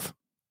Irv.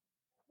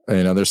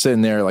 They're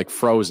sitting there like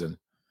frozen.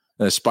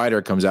 And a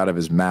spider comes out of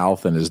his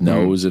mouth and his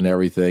nose and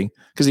everything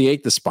because he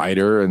ate the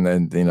spider, and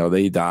then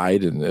they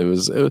died, and I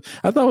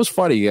thought it was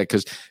funny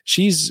because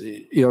she's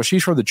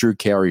from the Drew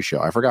Carey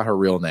Show. I forgot her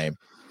real name,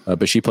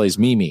 but she plays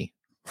Mimi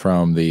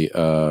from the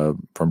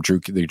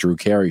Drew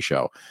Carey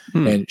Show,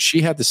 and she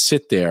had to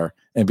sit there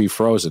and be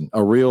frozen,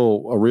 a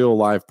real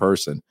live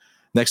person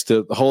next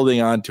to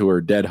holding on to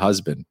her dead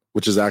husband,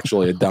 which is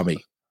actually a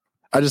dummy.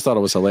 I just thought it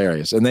was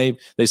hilarious. And they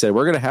said,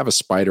 we're going to have a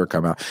spider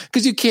come out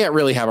because you can't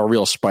really have a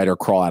real spider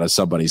crawl out of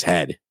somebody's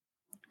head.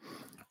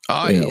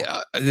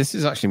 This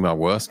is actually my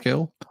worst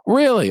kill.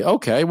 Really?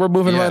 Okay. We're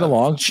moving right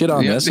along. Shit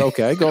on this.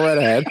 Okay. Go right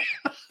ahead.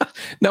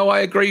 No, I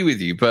agree with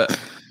you, but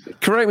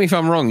correct me if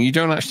I'm wrong. You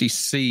don't actually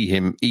see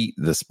him eat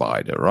the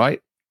spider, right?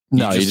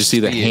 No, you just see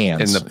the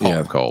hands in the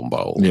popcorn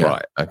bowl. Yeah.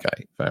 Right.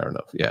 Okay. Fair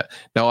enough. Yeah.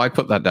 No, I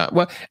put that down.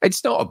 Well,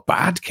 it's not a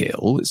bad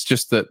kill. It's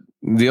just that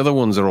the other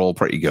ones are all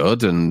pretty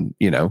good, and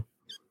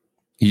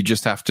you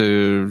just have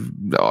to.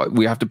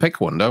 We have to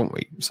pick one, don't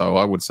we? So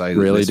I would say that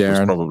really, this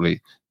Darren? Was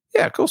probably.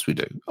 Yeah, of course we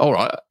do. All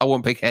right, I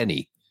won't pick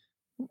any.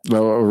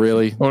 No,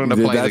 really?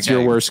 That's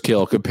your worst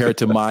kill compared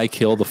to my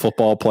kill, the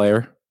football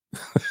player.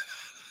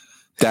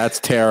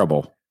 That's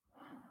terrible.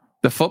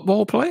 The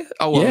football player?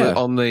 Oh, well, yeah.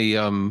 on the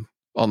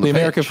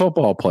American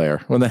football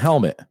player with the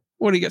helmet.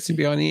 What, he gets him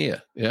behind the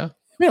ear? Yeah,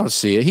 we don't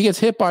see it. He gets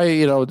hit by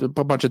a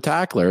bunch of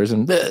tacklers,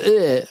 and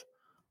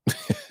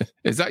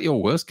is that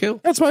your worst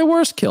kill? That's my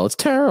worst kill. It's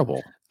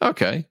terrible.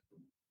 Okay.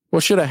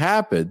 What should have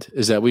happened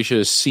is that we should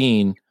have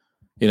seen,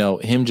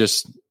 him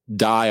just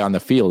die on the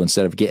field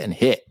instead of getting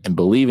hit and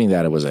believing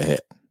that it was a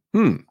hit.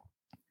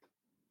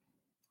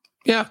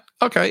 Yeah.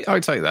 Okay. I'll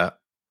take that.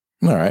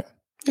 All right.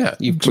 Yeah.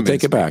 You can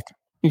take it back.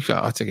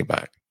 I'll take it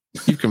back.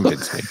 You've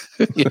convinced me.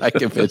 Yeah, I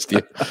convinced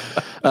you.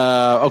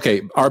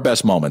 Okay. Our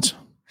best moments.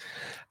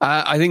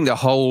 I think the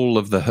whole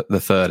of the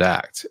third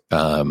act,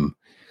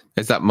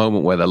 there's that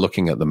moment where they're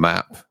looking at the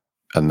map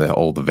and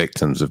all the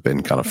victims have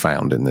been kind of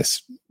found in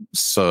this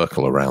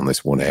circle around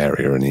this one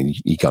area, and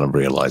he kind of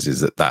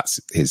realizes that that's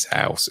his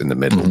house in the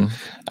middle,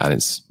 and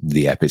it's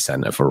the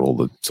epicenter for all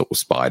the sort of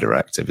spider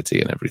activity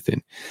and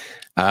everything.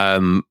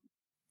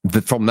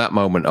 from that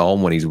moment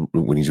on,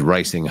 when he's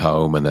racing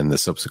home, and then the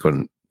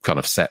subsequent kind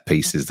of set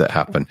pieces that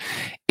happen,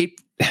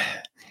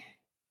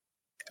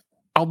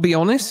 I'll be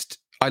honest,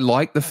 I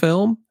like the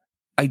film.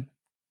 I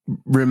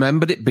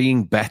remembered it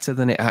being better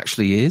than it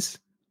actually is.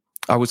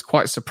 I was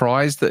quite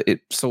surprised that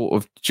it sort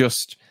of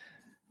just,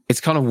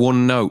 it's kind of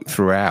one note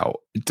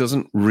throughout. It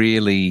doesn't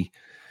really,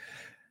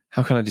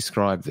 how can I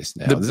describe this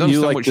now? You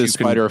like the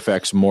spider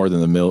effects more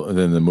than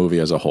the movie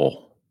as a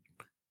whole.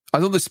 I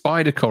thought the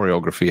spider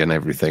choreography and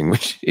everything,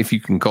 which, if you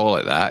can call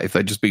it that, if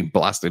they'd just been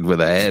blasted with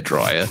a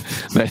hairdryer,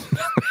 then,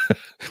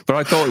 but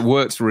I thought it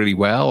works really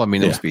well. I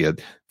mean, there must be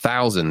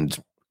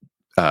 1,000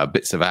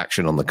 bits of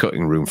action on the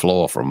cutting room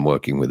floor from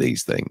working with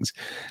these things.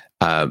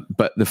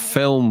 But the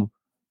film,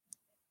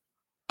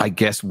 I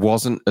guess,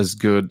 wasn't as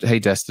good. Hey,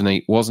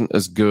 Destiny wasn't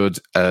as good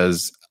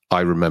as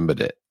I remembered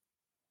it.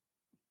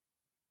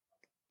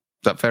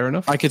 Is that fair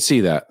enough? I could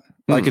see that.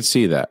 I could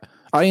see that.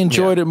 I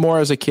enjoyed it more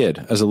as a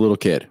little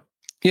kid.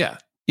 Yeah,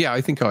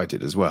 I think I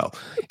did as well.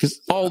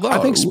 Because although I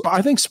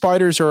think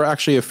spiders are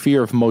actually a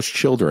fear of most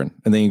children,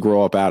 and then you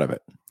grow up out of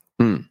it.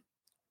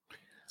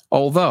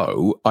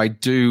 Although I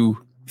do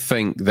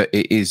think that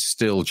it is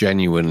still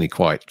genuinely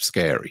quite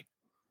scary.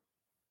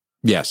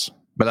 Yes,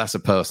 but that's a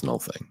personal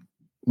thing.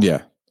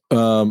 Yeah.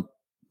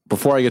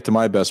 Before I get to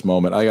my best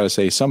moment, I got to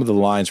say some of the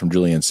lines from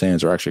Julian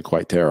Sands are actually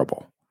quite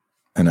terrible,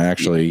 and I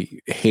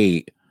actually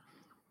hate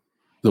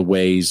the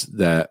ways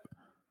that,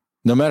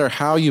 no matter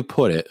how you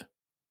put it,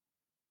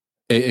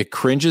 it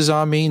cringes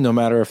on me, no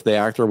matter if the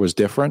actor was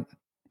different.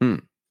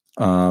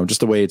 Just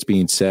the way it's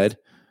being said.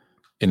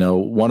 You know,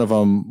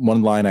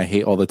 one line I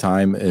hate all the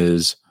time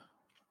is,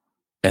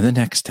 "And the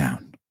next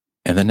town,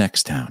 and the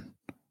next town,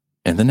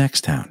 and the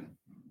next town,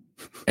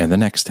 and the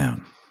next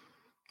town,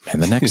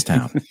 and the next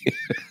town."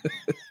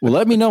 Well,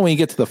 let me know when you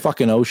get to the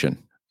fucking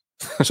ocean,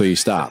 so you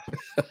stop.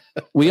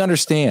 We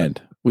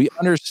understand. We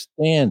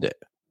understand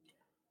it.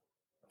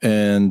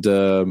 And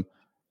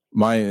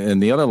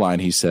and the other line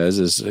he says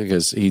is,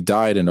 because he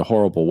died in a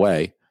horrible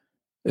way,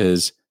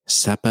 is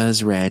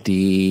 "Supper's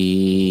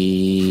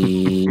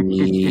ready."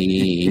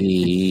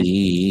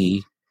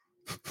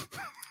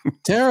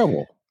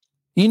 Terrible.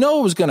 You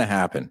know it was going to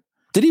happen.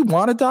 Did he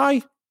want to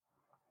die?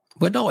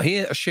 We're not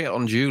here to shit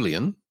on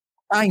Julian.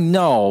 I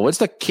know. It's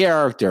the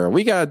character.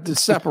 We got to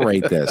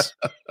separate this.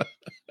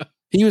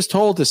 He was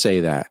told to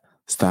say that.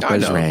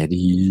 Supper's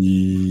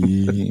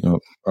ready. Oh,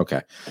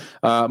 okay.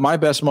 My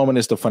best moment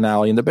is the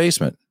finale in the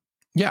basement.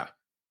 Yeah.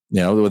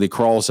 You know, where he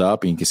crawls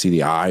up and you can see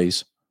the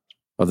eyes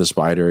of the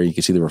spider. You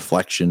can see the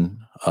reflection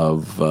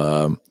of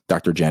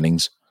Dr.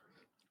 Jennings.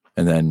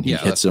 And then he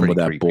hits him with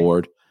that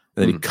board.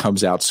 And then he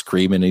comes out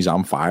screaming. He's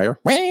on fire.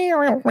 Is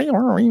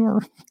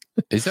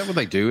that what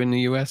they do in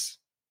the US?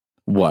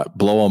 What?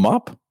 Blow him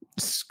up?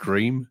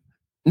 Scream?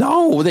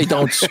 No, they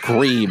don't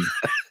scream.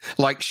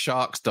 Like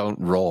sharks don't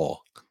roar.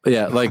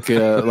 Yeah, like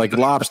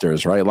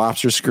lobsters, right?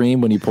 Lobsters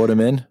scream when you put them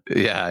in.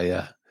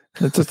 Yeah.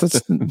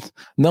 That's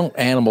no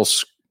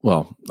animals.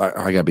 Well,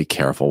 I gotta be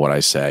careful what I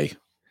say.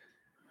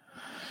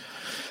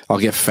 I'll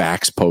get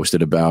facts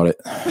posted about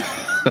it.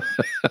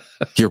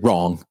 You're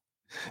wrong.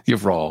 You're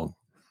wrong.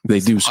 They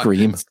do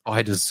scream.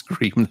 Spiders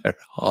scream their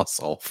ass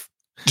off.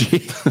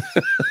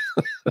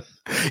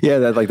 Yeah,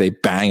 that like they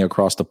bang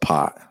across the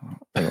pot.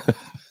 You're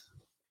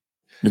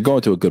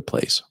going to a good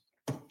place.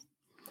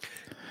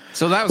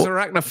 So that was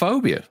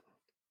Arachnophobia.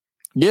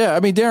 Yeah, I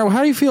mean, Darren,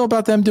 how do you feel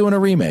about them doing a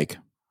remake?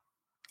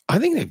 I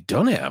think they've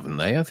done it, haven't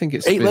they? I think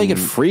it's Eight-Legged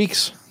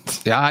Freaks.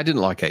 Yeah, I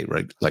didn't like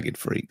Eight-Legged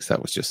Freaks.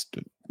 That was just,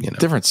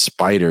 different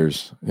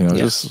spiders.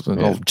 Just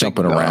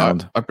jumping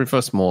around. I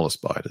prefer smaller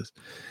spiders.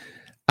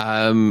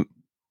 I'm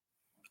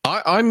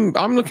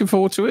looking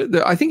forward to it.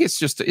 I think it's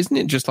just, isn't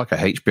it just like a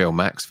HBO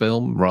Max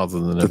film rather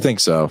than? I think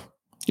so.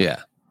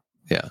 Yeah.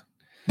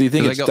 Do you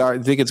think it's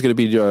going to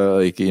be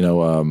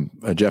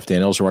Jeff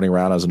Daniels running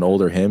around as an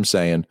older him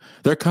saying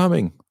they're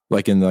coming,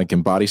 like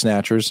in Body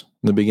Snatchers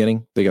in the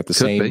beginning? They got the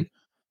same. Be.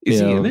 Is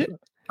he in it?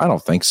 I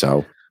don't think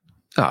so.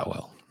 Oh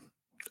well.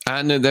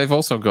 And they've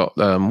also got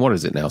what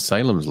is it now?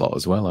 Salem's Lot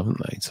as well,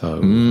 haven't they?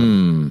 So,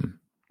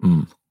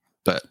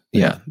 but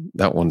yeah,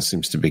 that one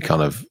seems to be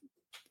kind of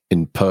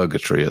in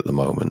purgatory at the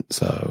moment.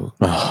 So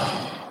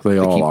they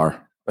all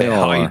are.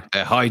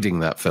 They're hiding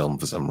that film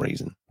for some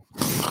reason.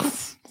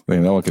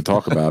 No one can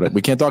talk about it.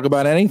 We can't talk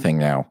about anything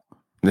now.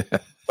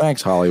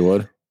 Thanks,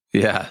 Hollywood.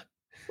 Yeah.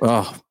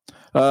 So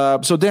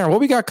Darren,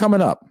 what we got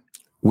coming up?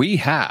 We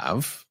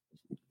have.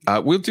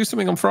 We'll do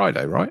something on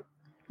Friday, right?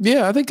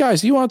 Yeah, I think,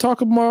 guys, you want to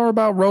talk more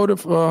about Road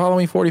of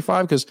Halloween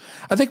 45? Because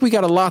I think we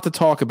got a lot to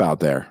talk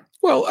about there.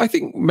 Well, I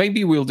think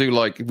maybe we'll do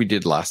like we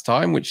did last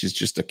time, which is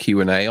just a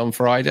Q&A on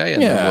Friday.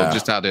 And then we'll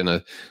just add in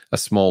a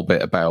small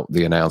bit about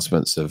the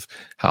announcements of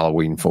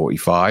Halloween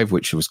 45,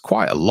 which was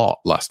quite a lot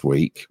last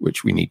week,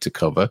 which we need to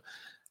cover.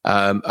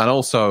 And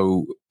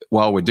also,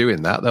 while we're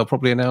doing that, they'll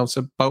probably announce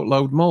a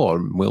boatload more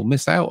and we'll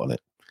miss out on it.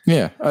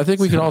 Yeah, I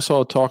think we can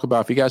also talk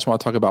about, if you guys want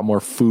to talk about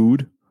more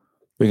food,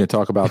 we can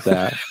talk about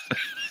that.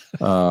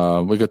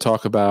 We could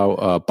talk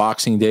about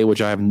Boxing Day, which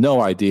I have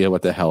no idea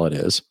what the hell it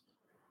is.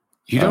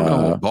 You don't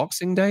know what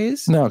Boxing Day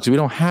is? No, because we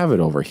don't have it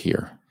over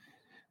here.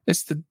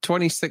 It's the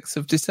 26th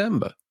of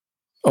December.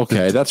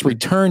 Okay, that's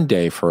return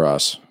day for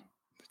us.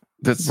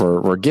 That's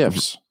for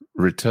gifts.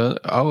 Return.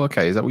 Oh,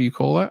 okay. Is that what you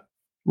call that?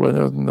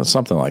 Well,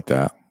 something like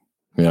that.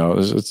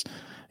 It's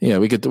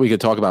we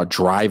could talk about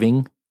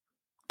driving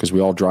because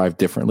we all drive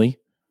differently.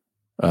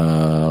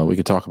 We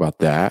could talk about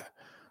that.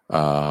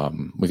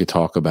 We could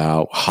talk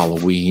about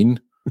Halloween.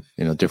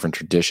 Different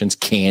traditions.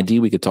 Candy.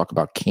 We could talk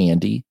about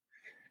candy.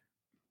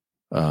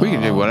 We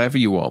can do whatever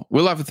you want.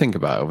 We'll have to think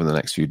about it over the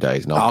next few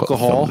days. And I'll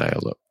alcohol. Put the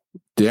thumbnail up.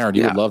 Darren,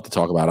 you would love to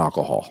talk about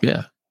alcohol.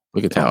 Yeah.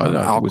 We could talk about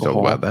alcohol. We talk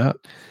about that.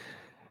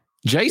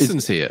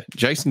 Jason's here.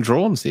 Jason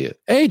Drawn's here.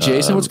 Hey,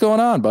 Jason, what's going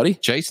on, buddy?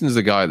 Jason's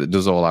the guy that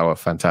does all our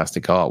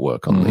fantastic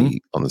artwork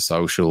on the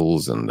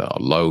socials and our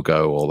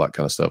logo, all that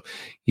kind of stuff.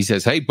 He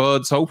says, "Hey,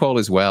 buds, hope all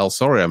is well.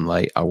 Sorry I'm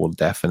late. I will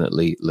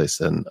definitely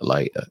listen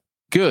later."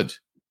 Good.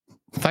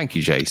 Thank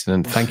you, Jason,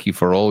 and thank you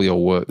for all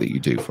your work that you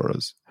do for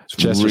us.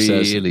 It's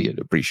really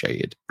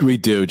appreciated. We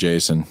do,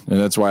 Jason, and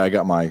that's why I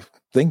got my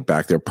thing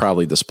back there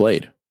proudly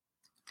displayed.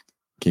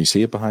 Can you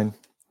see it behind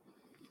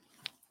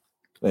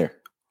there?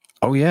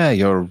 Oh, yeah,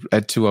 your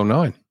Ed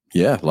 209.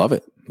 Yeah, love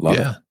it. Love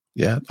it.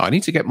 Yeah. I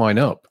need to get mine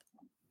up.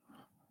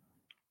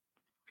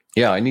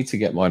 Yeah, I need to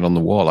get mine on the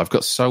wall. I've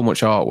got so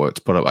much artwork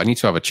to put up. I need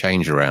to have a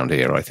change around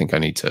here. I think I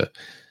need to,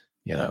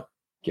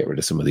 get rid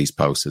of some of these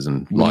posters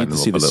and line them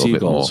up a little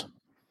bit more.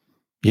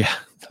 Yeah.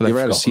 You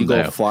ever had a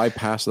seagull fly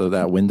past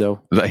that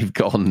window? They've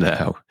gone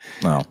now.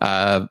 No.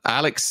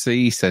 Alex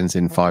C sends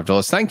in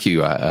 $5. Thank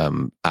you,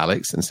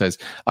 Alex, and says,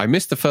 "I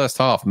missed the first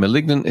half.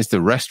 Malignant is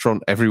the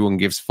restaurant everyone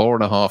gives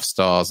 4.5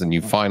 stars, and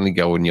you finally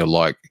go and you're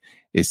like,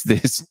 is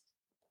this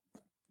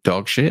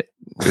dog shit?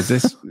 Is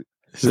this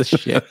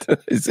shit?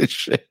 Is this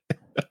shit?"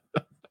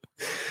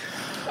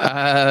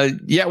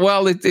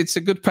 Well, it's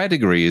a good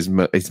pedigree.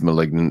 It's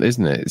Malignant,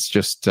 isn't it? It's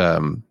just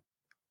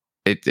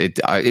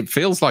it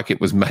feels like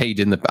it was made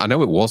in the. I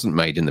know it wasn't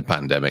made in the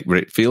pandemic, but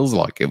it feels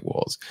like it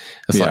was.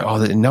 It's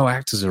like, no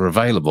actors are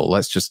available.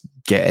 Let's just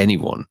get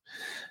anyone.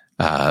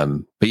 But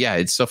yeah,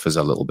 it suffers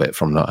a little bit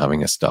from not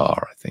having a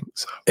star, I think.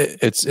 So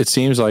it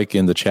seems like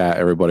in the chat,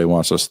 everybody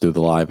wants us to do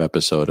the live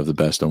episode of the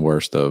best and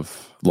worst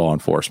of law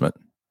enforcement.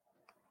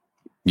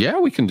 Yeah,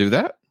 we can do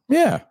that.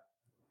 Yeah.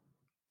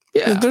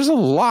 Yeah. There's a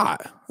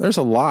lot. There's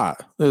a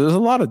lot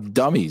of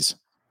dummies.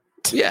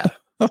 Yeah.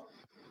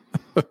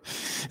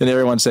 And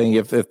everyone's saying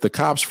if the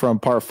cops from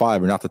part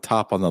 5 are not the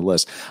top on the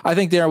list, I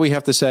think there we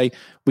have to say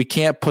we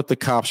can't put the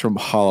cops from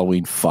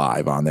Halloween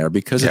 5 on there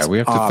because we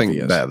have to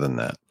think better than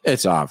that.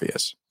 It's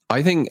obvious.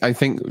 I think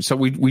so.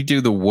 We do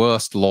the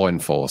worst law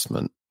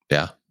enforcement.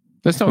 Yeah.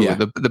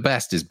 The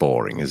best is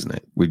boring, isn't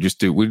it?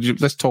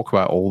 Let's talk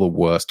about all the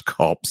worst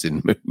cops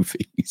in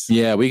movies.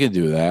 Yeah, we can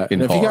do that.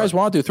 And if you guys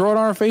want to, throw it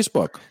on our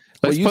Facebook.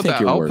 I'll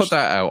put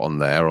that out on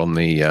there on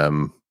the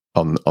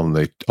on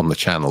the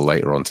channel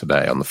later on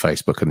today on the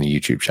Facebook and the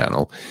YouTube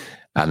channel,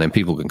 and then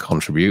people can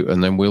contribute,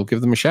 and then we'll give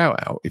them a shout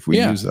out if we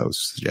use those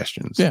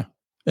suggestions. Yeah.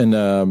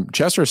 And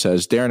Chester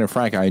says, "Darren and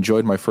Frank, I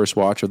enjoyed my first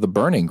watch of The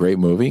Burning. Great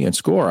movie and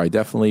score. I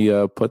definitely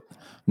put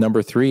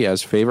number 3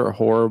 as favorite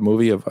horror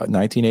movie of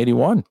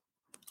 1981.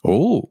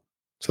 Oh,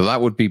 so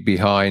that would be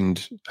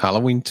behind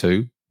Halloween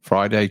 2,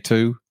 Friday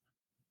 2.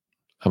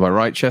 Am I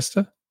right,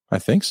 Chester? I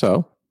think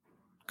so.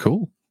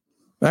 Cool.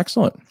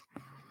 Excellent.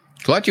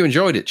 Glad you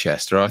enjoyed it,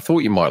 Chester. I thought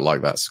you might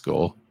like that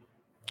score.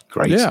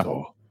 Great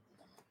score.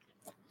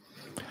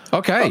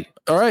 Okay.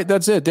 All right,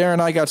 that's it. Darren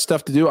and I got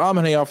stuff to do. I'm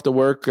heading off to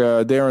work.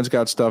 Darren's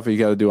got stuff he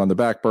got to do on the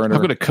back burner. I'm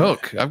going to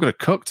cook. I've got to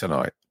cook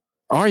tonight.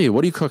 Are you?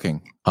 What are you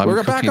cooking?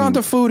 We're back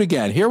onto food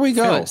again. Here we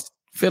go.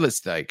 Fillet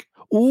steak.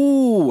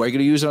 Ooh, are you going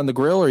to use it on the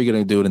grill or are you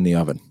going to do it in the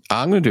oven?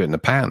 I'm going to do it in the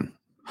pan.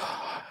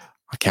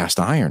 A cast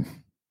iron.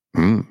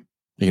 You're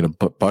going to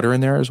put butter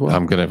in there as well?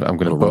 I'm going to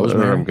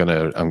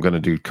butter. I'm going to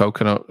do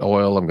coconut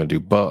oil. I'm going to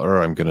do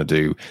butter. I'm going to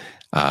do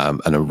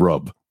and a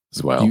rub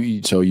as well.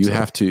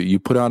 You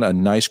put on a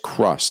nice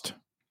crust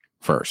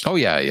first. Oh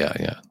yeah.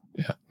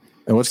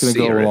 And what's going to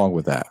go along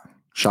with that?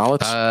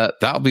 Shallots?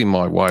 That'll be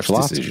my wife's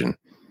decision.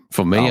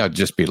 For me, I'd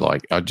just be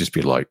like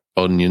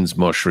onions,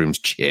 mushrooms,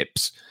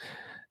 chips.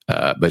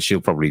 But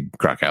she'll probably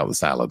crack out the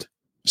salad.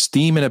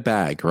 Steam in a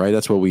bag, right?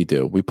 That's what we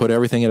do. We put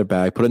everything in a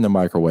bag, put it in the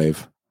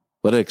microwave,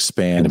 let it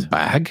expand. In a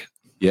bag?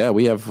 Yeah,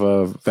 we have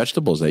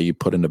vegetables that you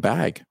put in a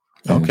bag.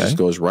 And it just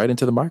goes right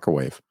into the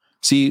microwave.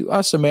 See,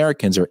 us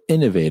Americans are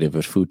innovative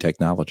with food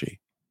technology.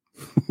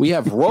 We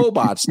have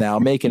robots now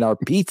making our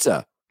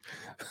pizza.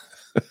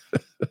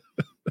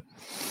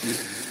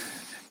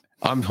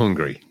 I'm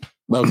hungry.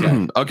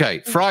 Okay. Okay,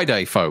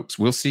 Friday, folks.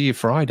 We'll see you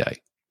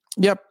Friday.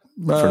 Yep.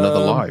 For another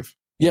live.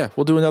 Yeah,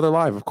 we'll do another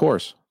live, of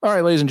course. All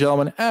right, ladies and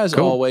gentlemen, as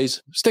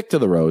always, stick to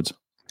the roads.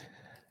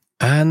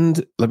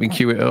 And let me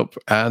cue it up.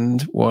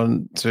 And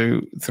 1,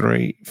 2,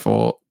 3,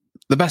 4.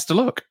 The best of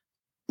luck.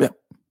 Yeah.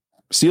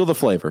 Seal the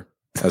flavor,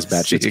 as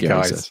Batshit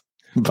Scary says.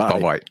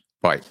 Bye.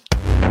 Bye.